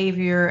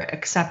behavior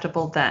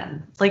acceptable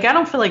then? Like, I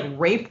don't feel like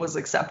rape was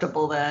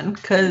acceptable then,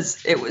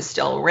 because it was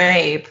still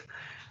rape.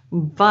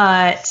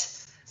 But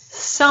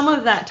some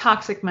of that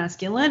toxic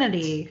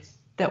masculinity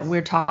that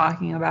we're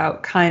talking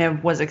about kind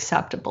of was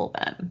acceptable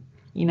then,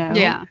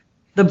 Yeah.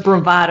 The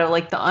bravado,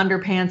 like the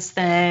underpants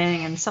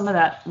thing, and some of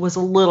that was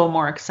a little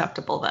more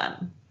acceptable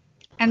then.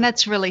 And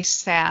that's really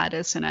sad,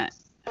 isn't it?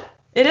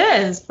 It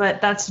is,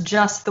 but that's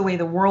just the way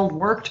the world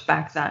worked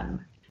back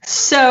then.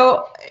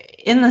 So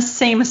in the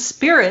same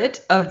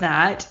spirit of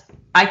that,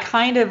 I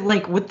kind of,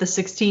 like, with the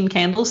 16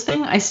 Candles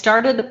thing, I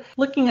started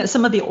looking at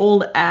some of the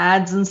old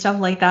ads and stuff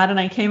like that, and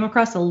I came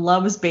across a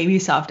Love's Baby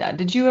Soft ad.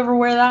 Did you ever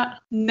wear that?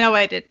 No,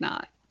 I did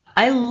not.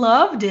 I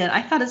loved it.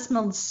 I thought it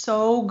smelled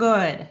so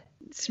good.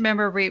 Just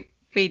remember, we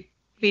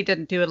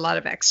didn't do a lot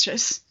of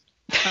extras.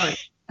 Oh,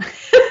 yeah.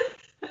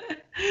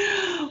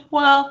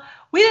 Well,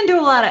 we didn't do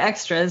a lot of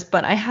extras,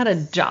 but I had a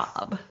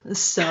job.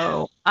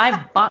 So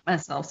I bought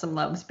myself some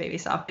Love's Baby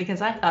Soft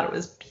because I thought it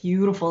was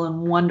beautiful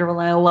and wonderful.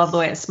 And I love the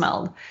way it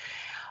smelled.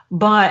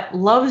 But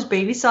Love's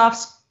Baby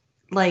Softs,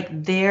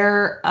 like,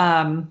 their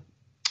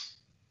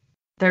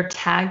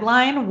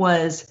tagline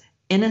was,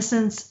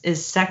 innocence is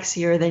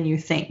sexier than you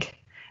think.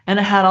 And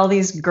it had all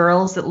these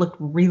girls that looked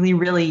really,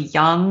 really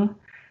young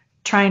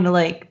trying to,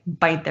 like,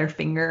 bite their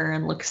finger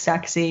and look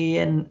sexy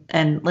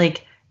and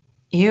like,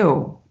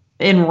 ew.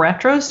 In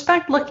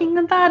retrospect, looking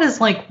at that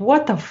is like,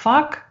 what the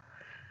fuck?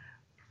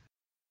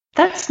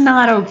 That's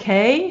not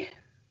okay.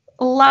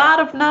 A lot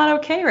of not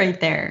okay right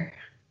there.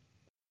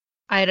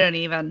 I don't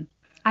even.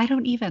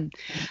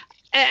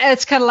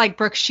 It's kind of like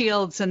Brooke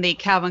Shields and the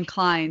Calvin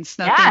Kleins.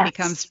 Nothing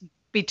becomes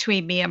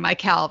between me and my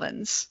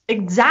Calvins.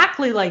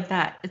 Exactly like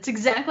that. It's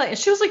exactly.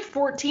 She was like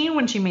 14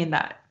 when she made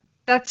that.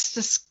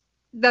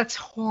 That's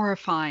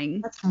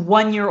horrifying. That's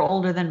 1 year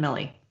older than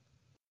Millie.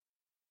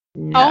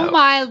 No. Oh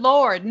my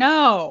Lord,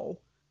 no.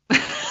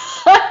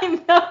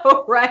 I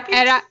know, right?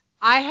 And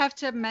I have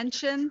to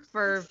mention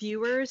for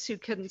viewers who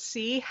couldn't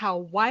see how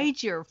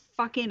wide your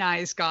fucking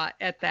eyes got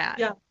at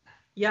that.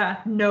 Yeah,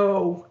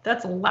 no.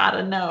 That's a lot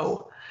of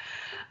no.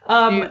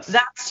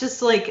 That's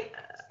just like,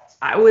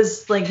 I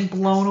was like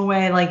blown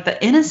away. Like,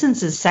 the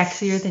innocence is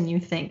sexier than you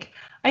think.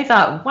 I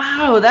thought,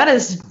 wow, that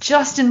is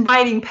just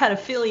inviting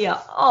pedophilia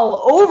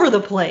all over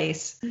the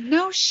place.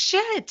 No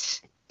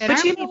shit. But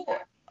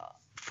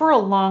for a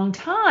long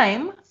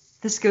time,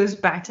 this goes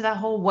back to that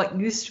whole what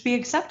used to be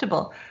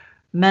acceptable.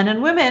 Men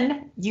and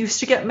women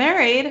used to get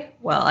married.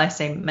 Well, I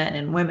say men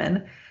and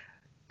women.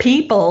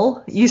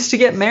 People used to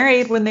get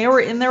married when they were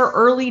in their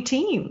early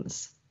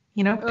teens.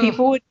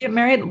 People would get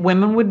married.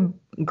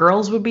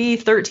 Girls would be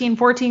 13,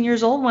 14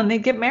 years old when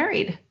they'd get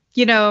married.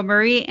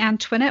 Marie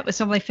Antoinette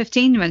was only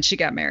 15 when she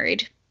got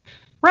married.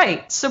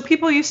 Right. So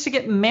people used to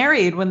get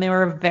married when they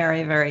were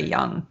very, very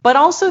young. But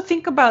also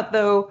think about,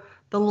 though,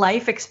 the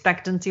life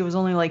expectancy was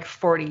only like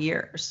 40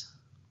 years.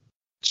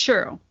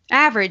 True.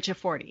 Average of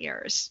 40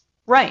 years.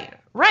 Right.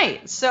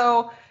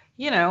 So,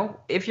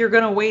 if you're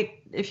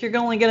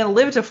only going to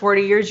live to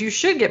 40 years, you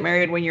should get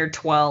married when you're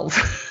 12.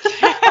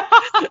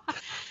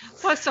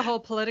 Plus, the whole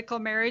political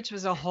marriage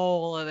was a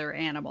whole other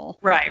animal.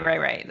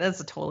 Right. That's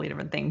a totally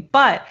different thing.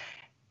 But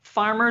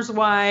farmers'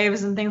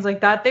 wives and things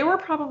like that, they were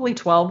probably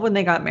 12 when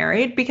they got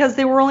married because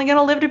they were only going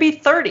to live to be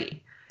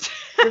 30.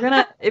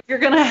 If you're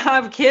gonna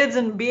have kids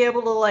and be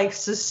able to, like,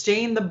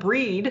 sustain the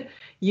breed,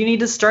 you need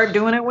to start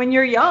doing it when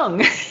you're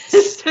young.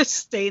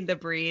 Sustain the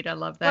breed. I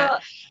love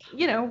that.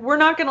 Well, we're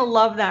not going to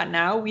love that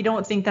now. We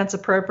don't think that's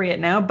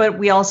appropriate now, but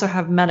we also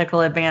have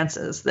medical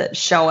advances that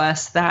show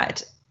us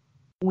that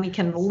we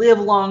can live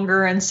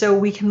longer, and so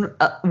we can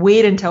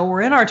wait until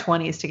we're in our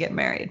 20s to get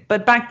married.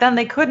 But back then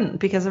they couldn't,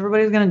 because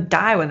everybody's going to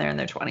die when they're in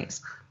their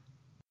 20s.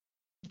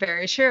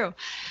 Very true.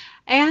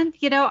 And,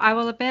 I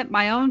will admit,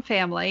 my own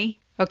family.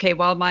 Okay,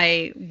 while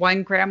my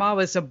one grandma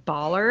was a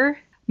baller,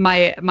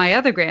 my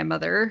other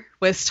grandmother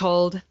was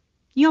told,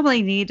 you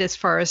only need as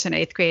far as an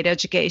 8th grade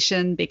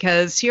education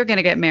because you're going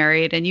to get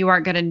married and you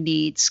aren't going to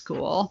need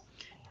school.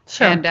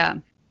 Sure.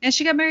 And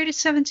she got married at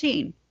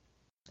 17.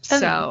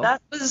 So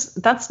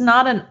that's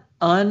not an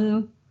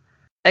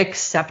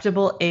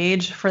unacceptable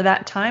age for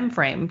that time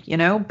frame. You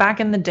know,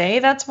 back in the day,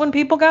 that's when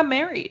people got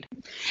married.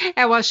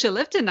 And while she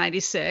lived in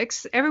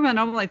 96, everyone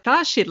only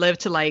thought she'd live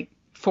to like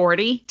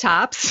 40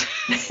 tops.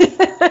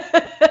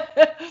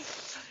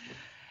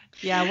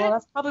 Yeah, well,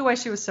 that's probably why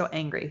she was so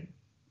angry.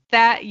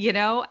 That,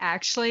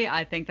 actually,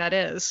 I think that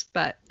is,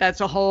 but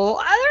that's a whole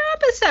other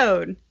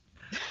episode.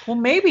 Well,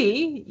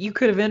 maybe you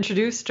could have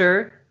introduced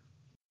her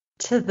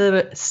to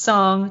the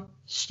song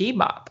She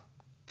Bop.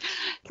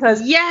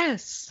 Because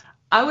yes,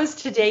 I was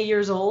today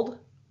years old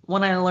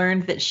when I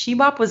learned that She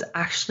Bop was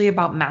actually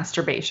about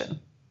masturbation.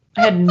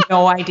 I had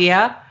no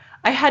idea.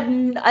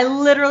 I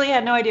literally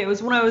had no idea. It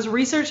was when I was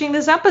researching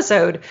this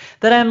episode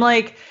that I'm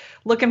like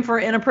looking for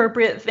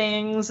inappropriate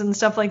things and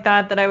stuff like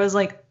that I was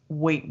like,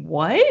 wait,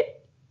 what?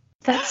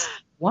 That's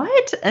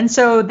what? And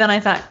so then I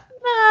thought,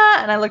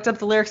 nah, and I looked up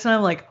the lyrics and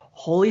I'm like,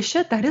 holy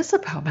shit, that is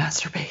about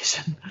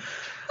masturbation.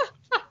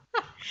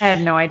 I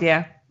had no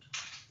idea.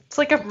 It's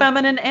like a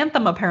feminine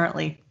anthem,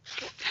 apparently.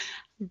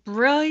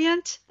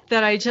 Brilliant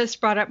that I just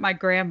brought up my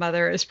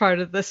grandmother as part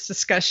of this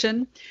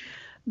discussion.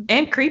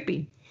 And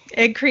creepy.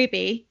 And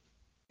creepy.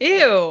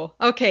 Ew.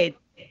 Okay.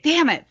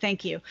 Damn it.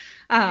 Thank you.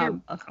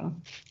 You're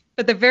welcome.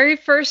 But the very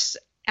first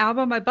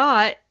album I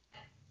bought,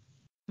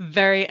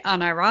 very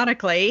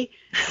unironically,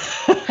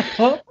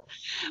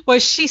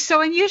 was She's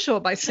So Unusual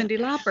by Cyndi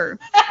Lauper.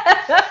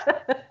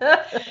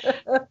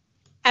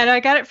 And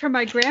I got it from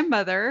my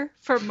grandmother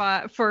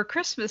for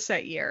Christmas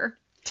that year.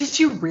 Did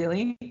you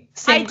really?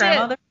 Same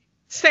grandmother?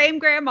 Same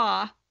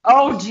grandma.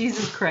 Oh,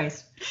 Jesus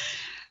Christ.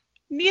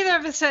 Neither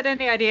of us had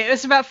any idea. It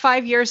was about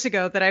 5 years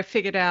ago that I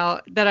figured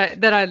out that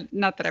I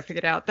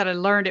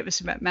learned it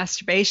was about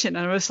masturbation.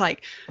 And I was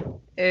like,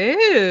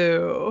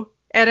 ew.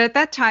 And at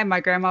that time, my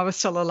grandma was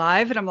still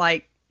alive. And I'm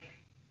like,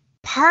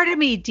 part of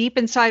me deep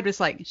inside was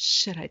like,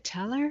 should I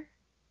tell her?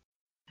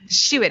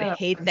 She would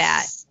hate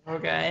that. So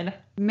good.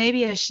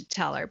 Maybe I should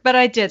tell her, but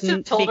I didn't. Should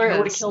have told her it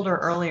would have killed her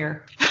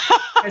earlier. You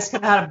guys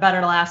could have had a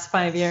better last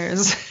 5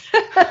 years.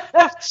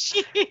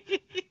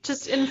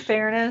 Just in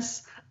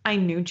fairness, I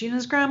knew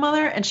Gina's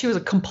grandmother, and she was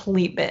a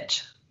complete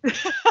bitch.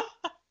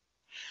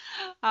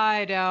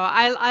 I know.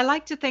 I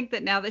like to think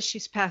that now that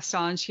she's passed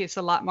on, she's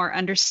a lot more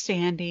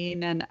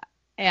understanding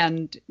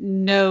and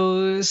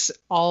knows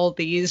all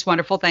these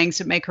wonderful things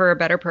that make her a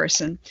better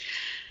person.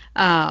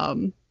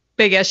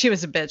 But yeah, she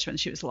was a bitch when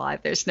she was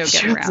alive. There's no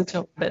getting around. She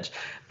was a bitch.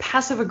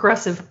 Passive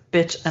aggressive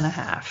bitch and a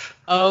half.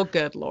 Oh,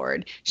 good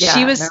Lord. Yeah,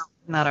 she was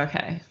not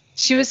okay.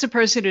 She was the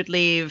person who'd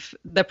leave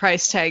the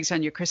price tags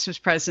on your Christmas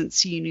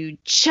presents so you knew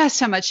just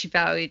how much she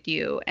valued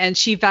you. And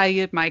she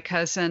valued my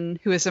cousin,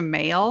 who is a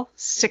male,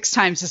 6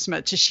 times as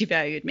much as she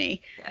valued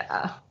me.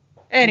 Yeah.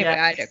 Anyway,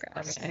 yeah. I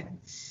digress. Okay.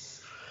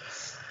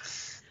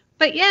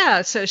 But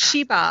yeah, so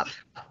She Bop.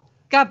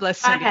 God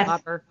bless Cyndi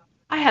Lauper.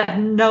 I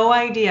had no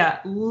idea,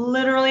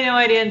 literally no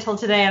idea until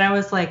today. And I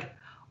was like,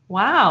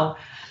 wow.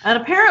 And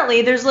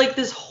apparently there's like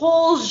this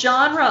whole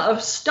genre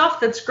of stuff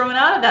that's grown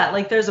out of that.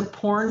 Like there's a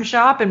porn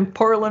shop in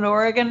Portland,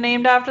 Oregon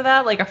named after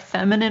that, like a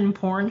feminine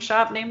porn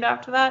shop named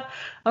after that.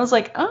 I was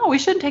like, oh, we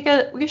should take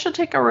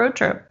a road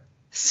trip.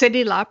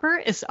 Cyndi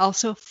Lauper is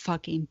also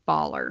fucking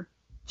baller.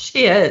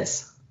 She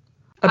is.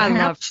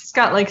 Apparently she's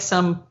got like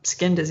some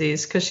skin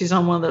disease because she's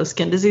on one of those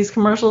skin disease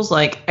commercials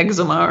like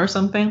eczema or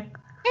something.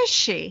 Is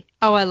she?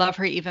 Oh, I love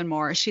her even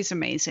more. She's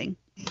amazing.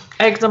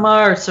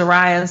 Eczema or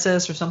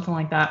psoriasis or something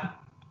like that.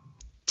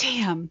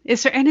 Damn.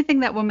 Is there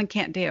anything that woman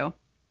can't do?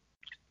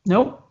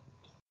 Nope.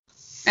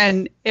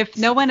 And if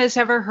no one has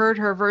ever heard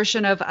her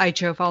version of I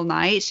Drove All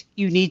Night,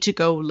 you need to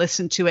go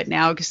listen to it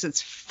now because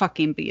it's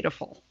fucking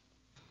beautiful.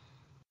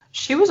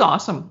 She was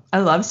awesome. I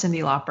love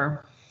Cyndi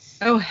Lauper.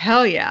 Oh,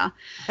 hell yeah.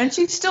 And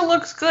she still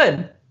looks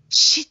good.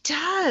 She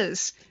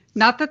does.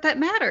 Not that that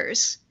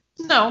matters.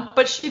 No,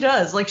 but she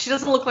does. Like, she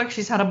doesn't look like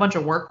she's had a bunch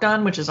of work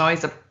done, which is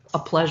always a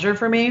pleasure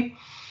for me.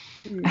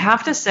 I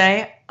have to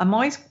say, I'm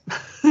always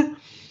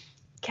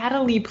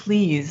cattily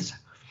pleased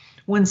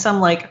when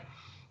some, like,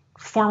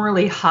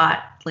 formerly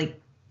hot,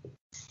 like,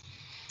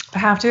 I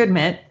have to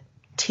admit,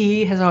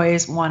 T has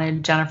always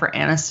wanted Jennifer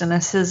Aniston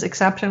as his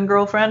exception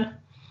girlfriend.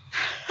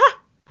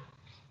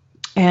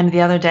 And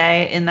the other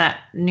day, in that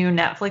new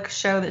Netflix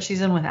show that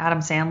she's in with Adam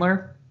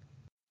Sandler,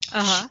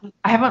 I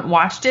haven't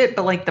watched it,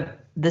 but, like,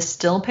 the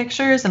still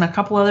pictures and a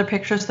couple other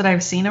pictures that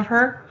I've seen of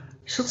her,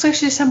 she looks like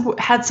she's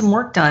had some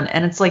work done,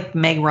 and it's like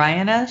Meg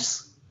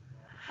Ryan-esque.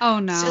 Oh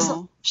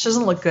no, she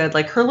doesn't look good.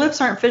 Like her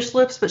lips aren't fish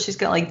lips, but she's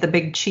got like the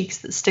big cheeks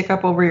that stick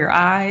up over your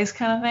eyes,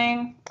 kind of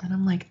thing. And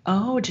I'm like,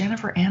 oh,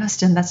 Jennifer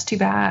Aniston, that's too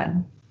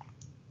bad.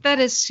 That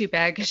is too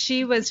bad because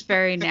she was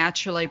very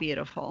naturally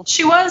beautiful.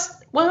 She was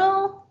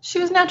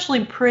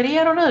naturally pretty.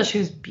 I don't know. She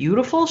was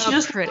beautiful. She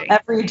just pretty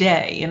every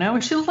day, you know.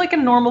 She looked like a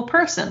normal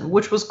person,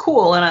 which was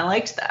cool, and I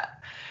liked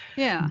that.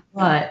 Yeah.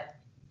 But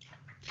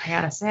I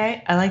gotta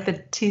say, I like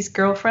that T's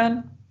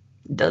girlfriend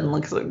doesn't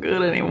look so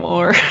good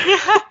anymore.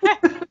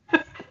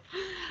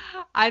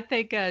 I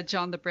think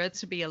John the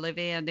Brits would be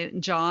Olivia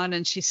Newton-John,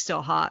 and she's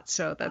still hot,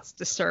 so that's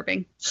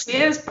disturbing. She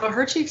is, but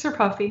her cheeks are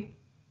puffy.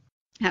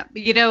 Yeah,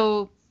 you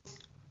know,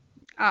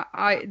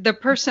 the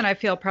person I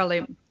feel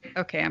probably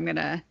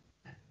okay.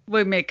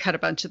 We may cut a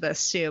bunch of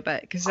this too,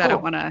 but because I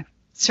don't want to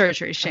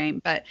surgery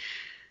shame, but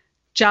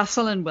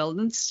Jocelyn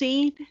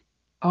Wildenstein.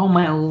 Oh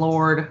my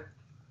Lord.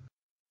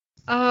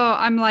 Oh,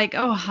 I'm like,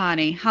 oh,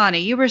 honey,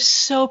 you were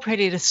so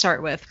pretty to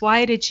start with.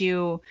 Why did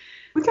you?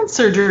 We can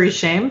surgery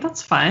shame.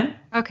 That's fine.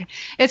 Okay.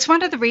 It's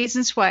one of the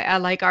reasons why I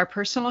like our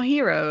personal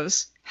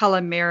heroes,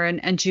 Helen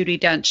Mirren and Judi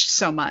Dench,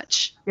 so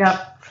much.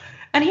 Yep.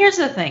 And here's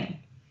the thing.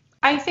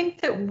 I think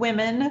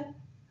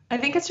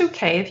it's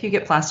okay if you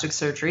get plastic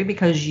surgery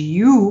because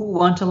you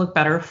want to look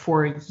better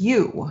for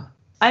you.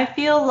 I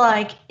feel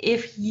like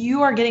if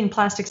you are getting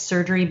plastic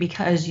surgery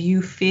because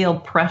you feel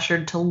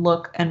pressured to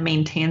look and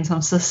maintain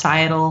some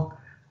societal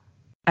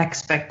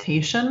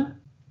expectation,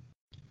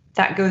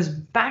 that goes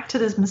back to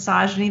this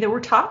misogyny that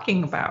we're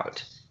talking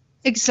about.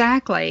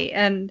 Exactly.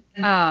 And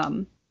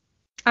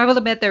I will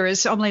admit there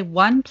is only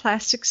one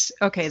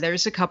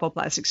there's a couple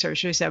plastic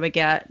surgeries I would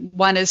get.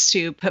 One is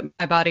to put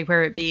my body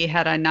where it be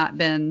had I not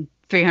been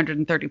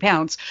 330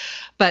 pounds.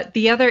 But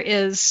the other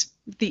is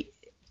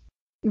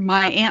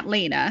my Aunt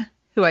Lena,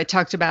 who I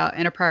talked about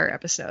in a prior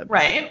episode.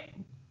 Right.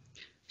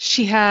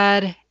 She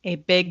had a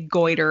big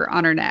goiter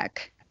on her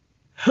neck.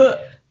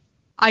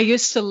 I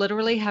used to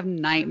literally have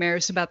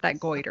nightmares about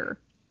that goiter.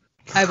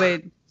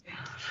 I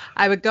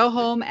would go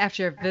home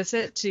after a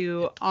visit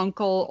to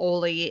Uncle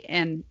Ole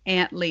and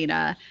Aunt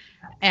Lena,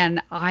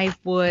 and I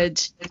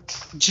would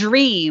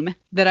dream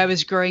that I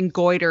was growing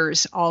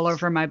goiters all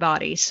over my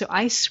body. So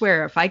I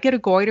swear, if I get a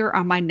goiter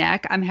on my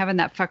neck, I'm having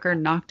that fucker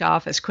knocked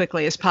off as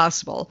quickly as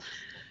possible.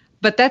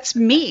 But that's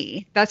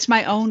me. That's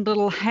my own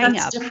little hang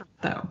up. That's different,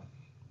 though.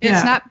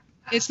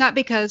 It's not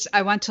because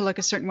I want to look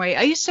a certain way.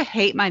 I used to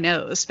hate my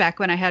nose back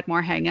when I had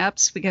more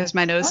hang-ups because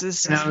my nose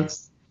is...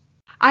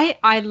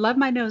 I love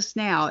my nose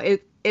now.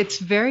 It's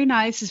very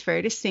nice. It's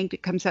very distinct.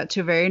 It comes out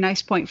to a very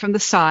nice point from the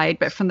side.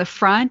 But from the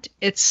front,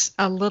 it's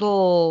a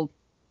little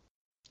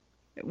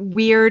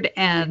weird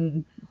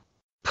and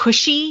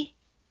pushy,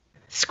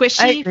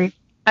 squishy. I agree.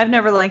 I've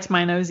never liked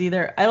my nose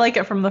either. I like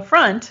it from the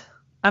front.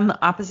 I'm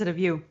the opposite of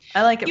you.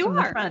 I like it from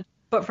the front.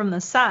 But from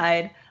the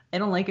side, I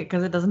don't like it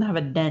because it doesn't have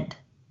a dent.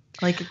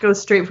 Like, it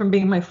goes straight from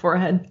being my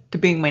forehead to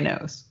being my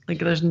nose. Like,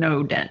 there's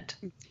no dent.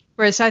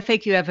 Whereas I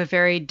think you have a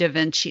very Da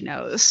Vinci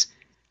nose.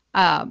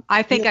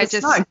 I think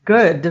it's not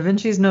good. Da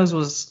Vinci's nose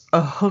was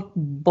a hook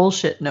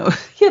bullshit nose.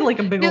 He had like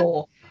a big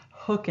old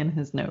hook in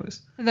his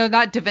nose. No,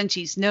 not Da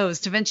Vinci's nose.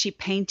 Da Vinci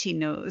painting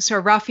nose or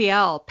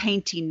Raphael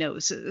painting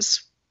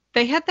noses.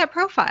 They had that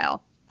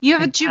profile. You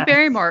have a Drew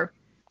Barrymore.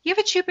 You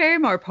have a Drew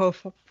Barrymore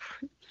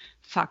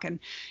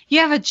You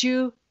have a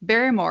Drew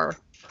Barrymore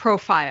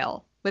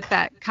profile with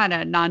that kind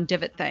of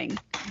non-divot thing.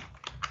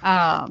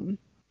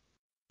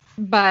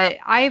 But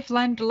I've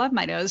learned to love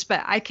my nose,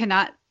 but I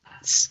cannot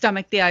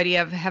stomach the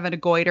idea of having a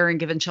goiter and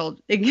giving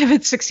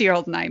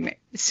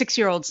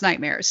 6-year-olds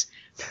nightmares.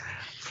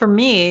 For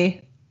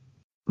me,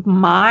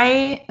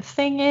 my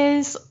thing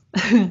is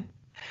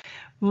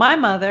my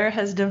mother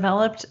has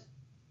developed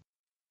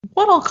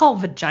what I'll call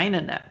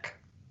vagina neck.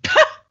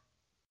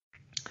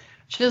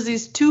 She has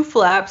these two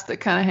flaps that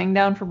kind of hang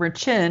down from her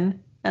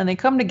chin, and they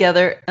come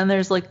together, and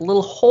there's like a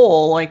little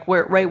hole, like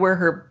right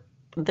where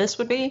this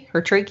would be,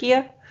 her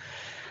trachea.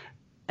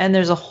 And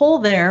there's a hole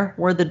there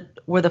where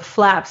the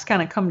flaps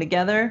kind of come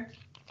together,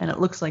 and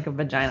it looks like a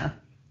vagina.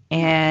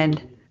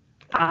 And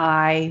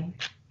I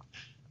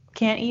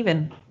can't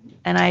even,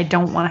 and I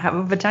don't want to have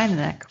a vagina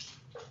neck.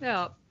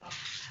 No.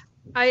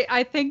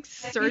 I think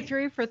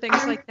surgery for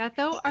things like that,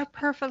 though, are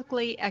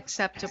perfectly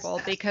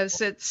acceptable because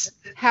it's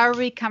how are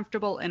we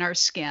comfortable in our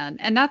skin.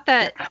 And not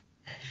that,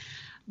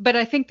 but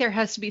I think there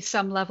has to be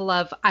some level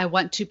of I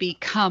want to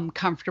become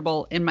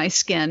comfortable in my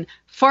skin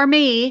for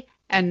me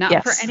and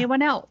not for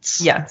anyone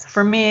else. Yes,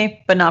 for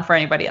me, but not for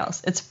anybody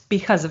else. It's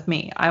because of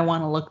me. I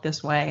want to look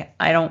this way.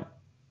 I don't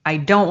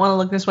want to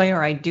look this way,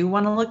 or I do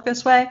want to look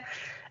this way.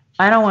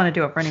 I don't want to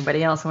do it for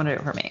anybody else. I want to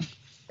do it for me.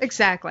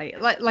 Exactly.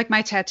 Like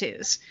my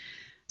tattoos.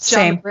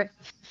 Same.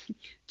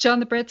 John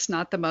the Brit's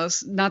not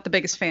the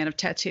biggest fan of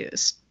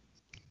tattoos.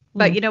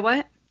 But you know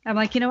what? I'm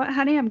like, you know what,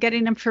 honey? I'm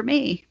getting them for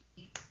me.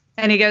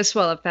 And he goes,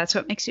 well, if that's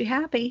what makes you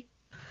happy,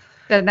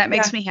 then that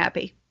makes me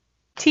happy.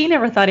 T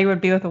never thought he would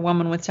be with a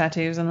woman with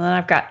tattoos, and then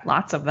I've got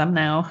lots of them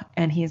now.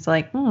 And he's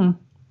like, And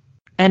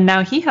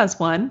now he has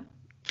one,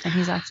 and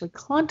he's actually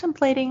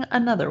contemplating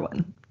another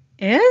one.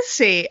 Is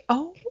he?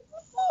 Oh.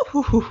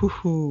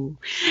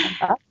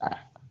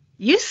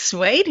 You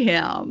swayed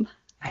him.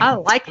 I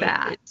like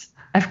that.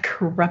 I've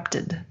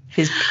corrupted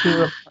his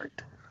pure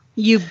heart.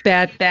 You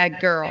bad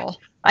girl.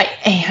 I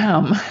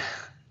am.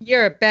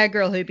 You're a bad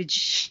girl who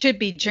should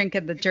be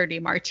drinking the dirty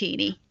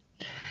martini.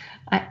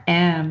 I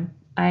am.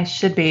 I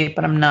should be,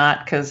 but I'm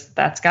not, because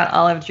that's got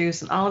olive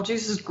juice, and olive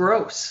juice is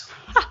gross.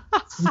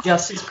 It's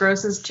just as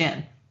gross as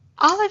gin.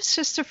 Olive's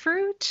just a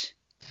fruit.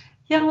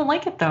 Yeah, I don't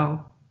like it,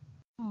 though.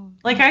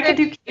 Like, I could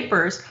do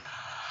capers.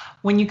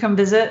 when you come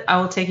visit, I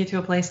will take you to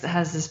a place that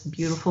has this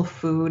beautiful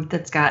food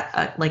that's got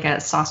a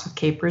sauce with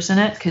capers in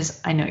it,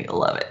 because I know you'll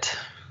love it.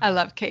 I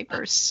love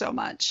capers so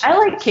much. I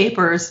like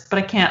capers, but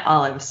I can't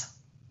olives.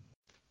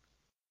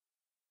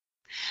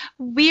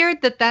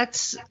 Weird that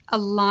that's a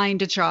line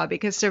to draw,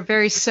 because they're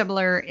very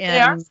similar in... They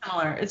are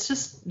similar. It's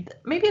just,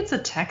 maybe it's a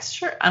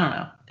texture. I don't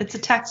know. It's a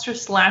texture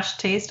 /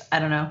 taste. I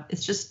don't know.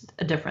 It's just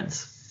a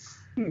difference.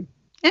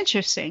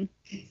 Interesting.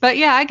 But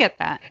yeah, I get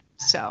that.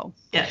 So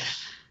yeah.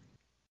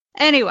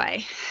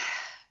 Anyway,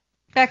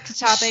 back to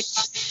topic.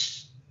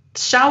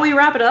 Shall we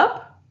wrap it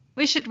up?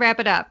 We should wrap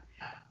it up.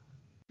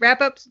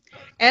 Wrap up.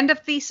 End of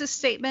thesis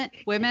statement.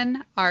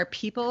 Women are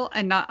people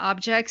and not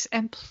objects,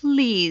 and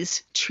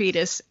please treat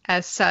us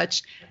as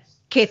such.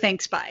 Okay,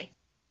 thanks. Bye.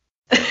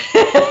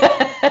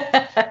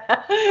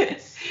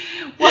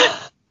 Well,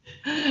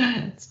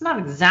 it's not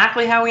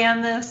exactly how we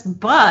end this,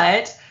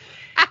 but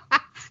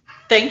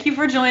thank you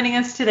for joining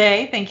us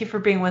today. Thank you for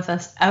being with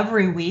us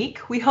every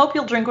week. We hope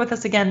you'll drink with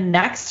us again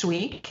next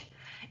week.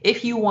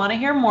 If you want to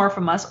hear more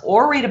from us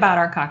or read about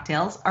our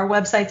cocktails, our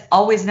website's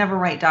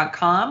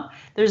alwaysneverright.com.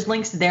 There's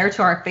links there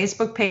to our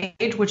Facebook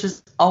page, which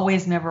is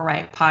Always Never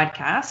Right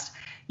Podcast.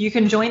 You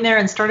can join there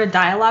and start a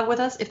dialogue with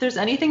us. If there's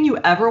anything you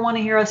ever want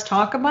to hear us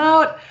talk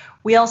about,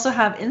 we also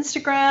have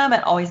Instagram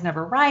at Always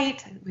Never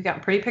Right. We've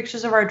got pretty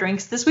pictures of our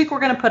drinks. This week we're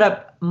going to put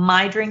up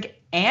my drink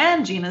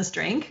and Gina's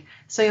drink,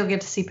 so you'll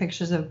get to see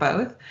pictures of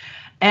both.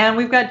 And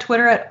we've got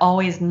Twitter at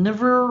Always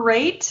Never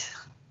Right.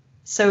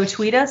 So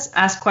tweet us,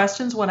 ask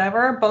questions,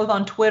 whatever, both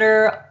on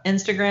Twitter,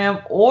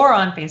 Instagram, or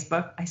on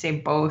Facebook. I say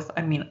both.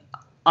 I mean,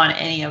 on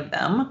any of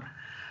them.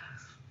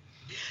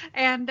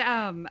 And,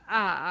 and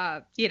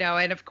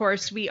of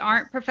course, we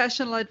aren't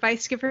professional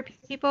advice giver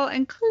people,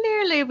 and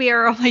clearly we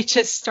are only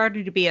just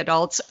starting to be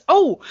adults.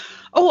 Oh,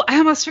 I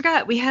almost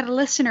forgot. We had a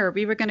listener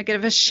we were going to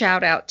give a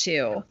shout out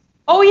to.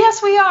 Oh,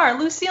 yes, we are.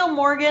 Lucille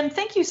Morgan,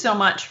 thank you so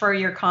much for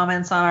your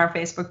comments on our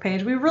Facebook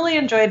page. We really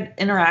enjoyed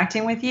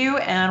interacting with you,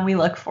 and we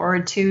look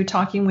forward to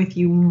talking with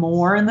you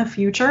more in the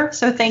future.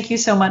 So thank you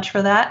so much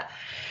for that.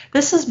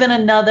 This has been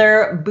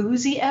another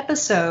boozy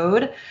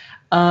episode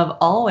of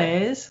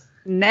Always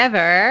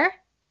Never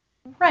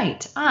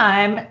Right.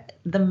 I'm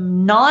the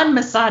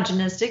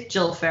non-misogynistic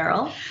Jill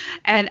Farrell.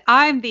 And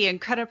I'm the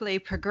incredibly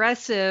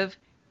progressive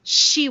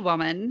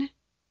she-woman,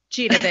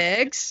 Gina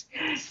Biggs.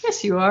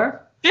 Yes, you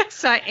are.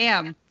 Yes, I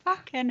am.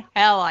 Fucking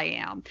hell, I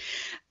am.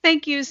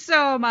 Thank you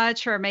so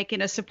much for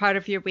making us a part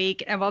of your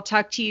week, and we'll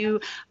talk to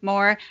you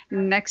more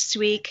next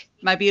week.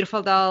 My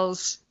beautiful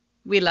dolls,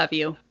 we love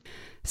you.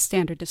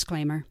 Standard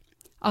disclaimer.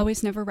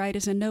 Always Never Right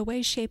is in no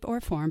way, shape,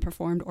 or form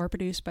performed or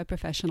produced by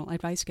professional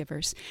advice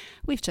givers.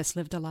 We've just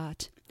lived a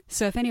lot.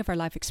 So if any of our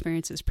life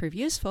experiences prove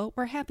useful,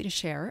 we're happy to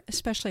share,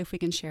 especially if we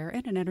can share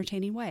in an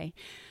entertaining way.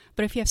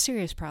 But if you have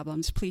serious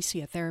problems, please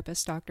see a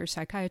therapist, doctor,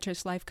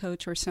 psychiatrist, life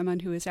coach, or someone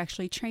who is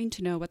actually trained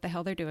to know what the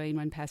hell they're doing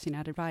when passing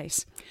out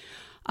advice.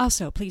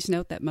 Also, please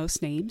note that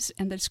most names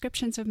and the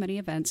descriptions of many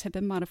events have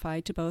been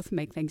modified to both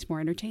make things more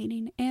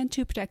entertaining and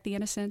to protect the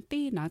innocent,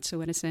 the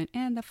not-so-innocent,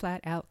 and the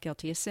flat-out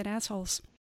guilty as sin assholes.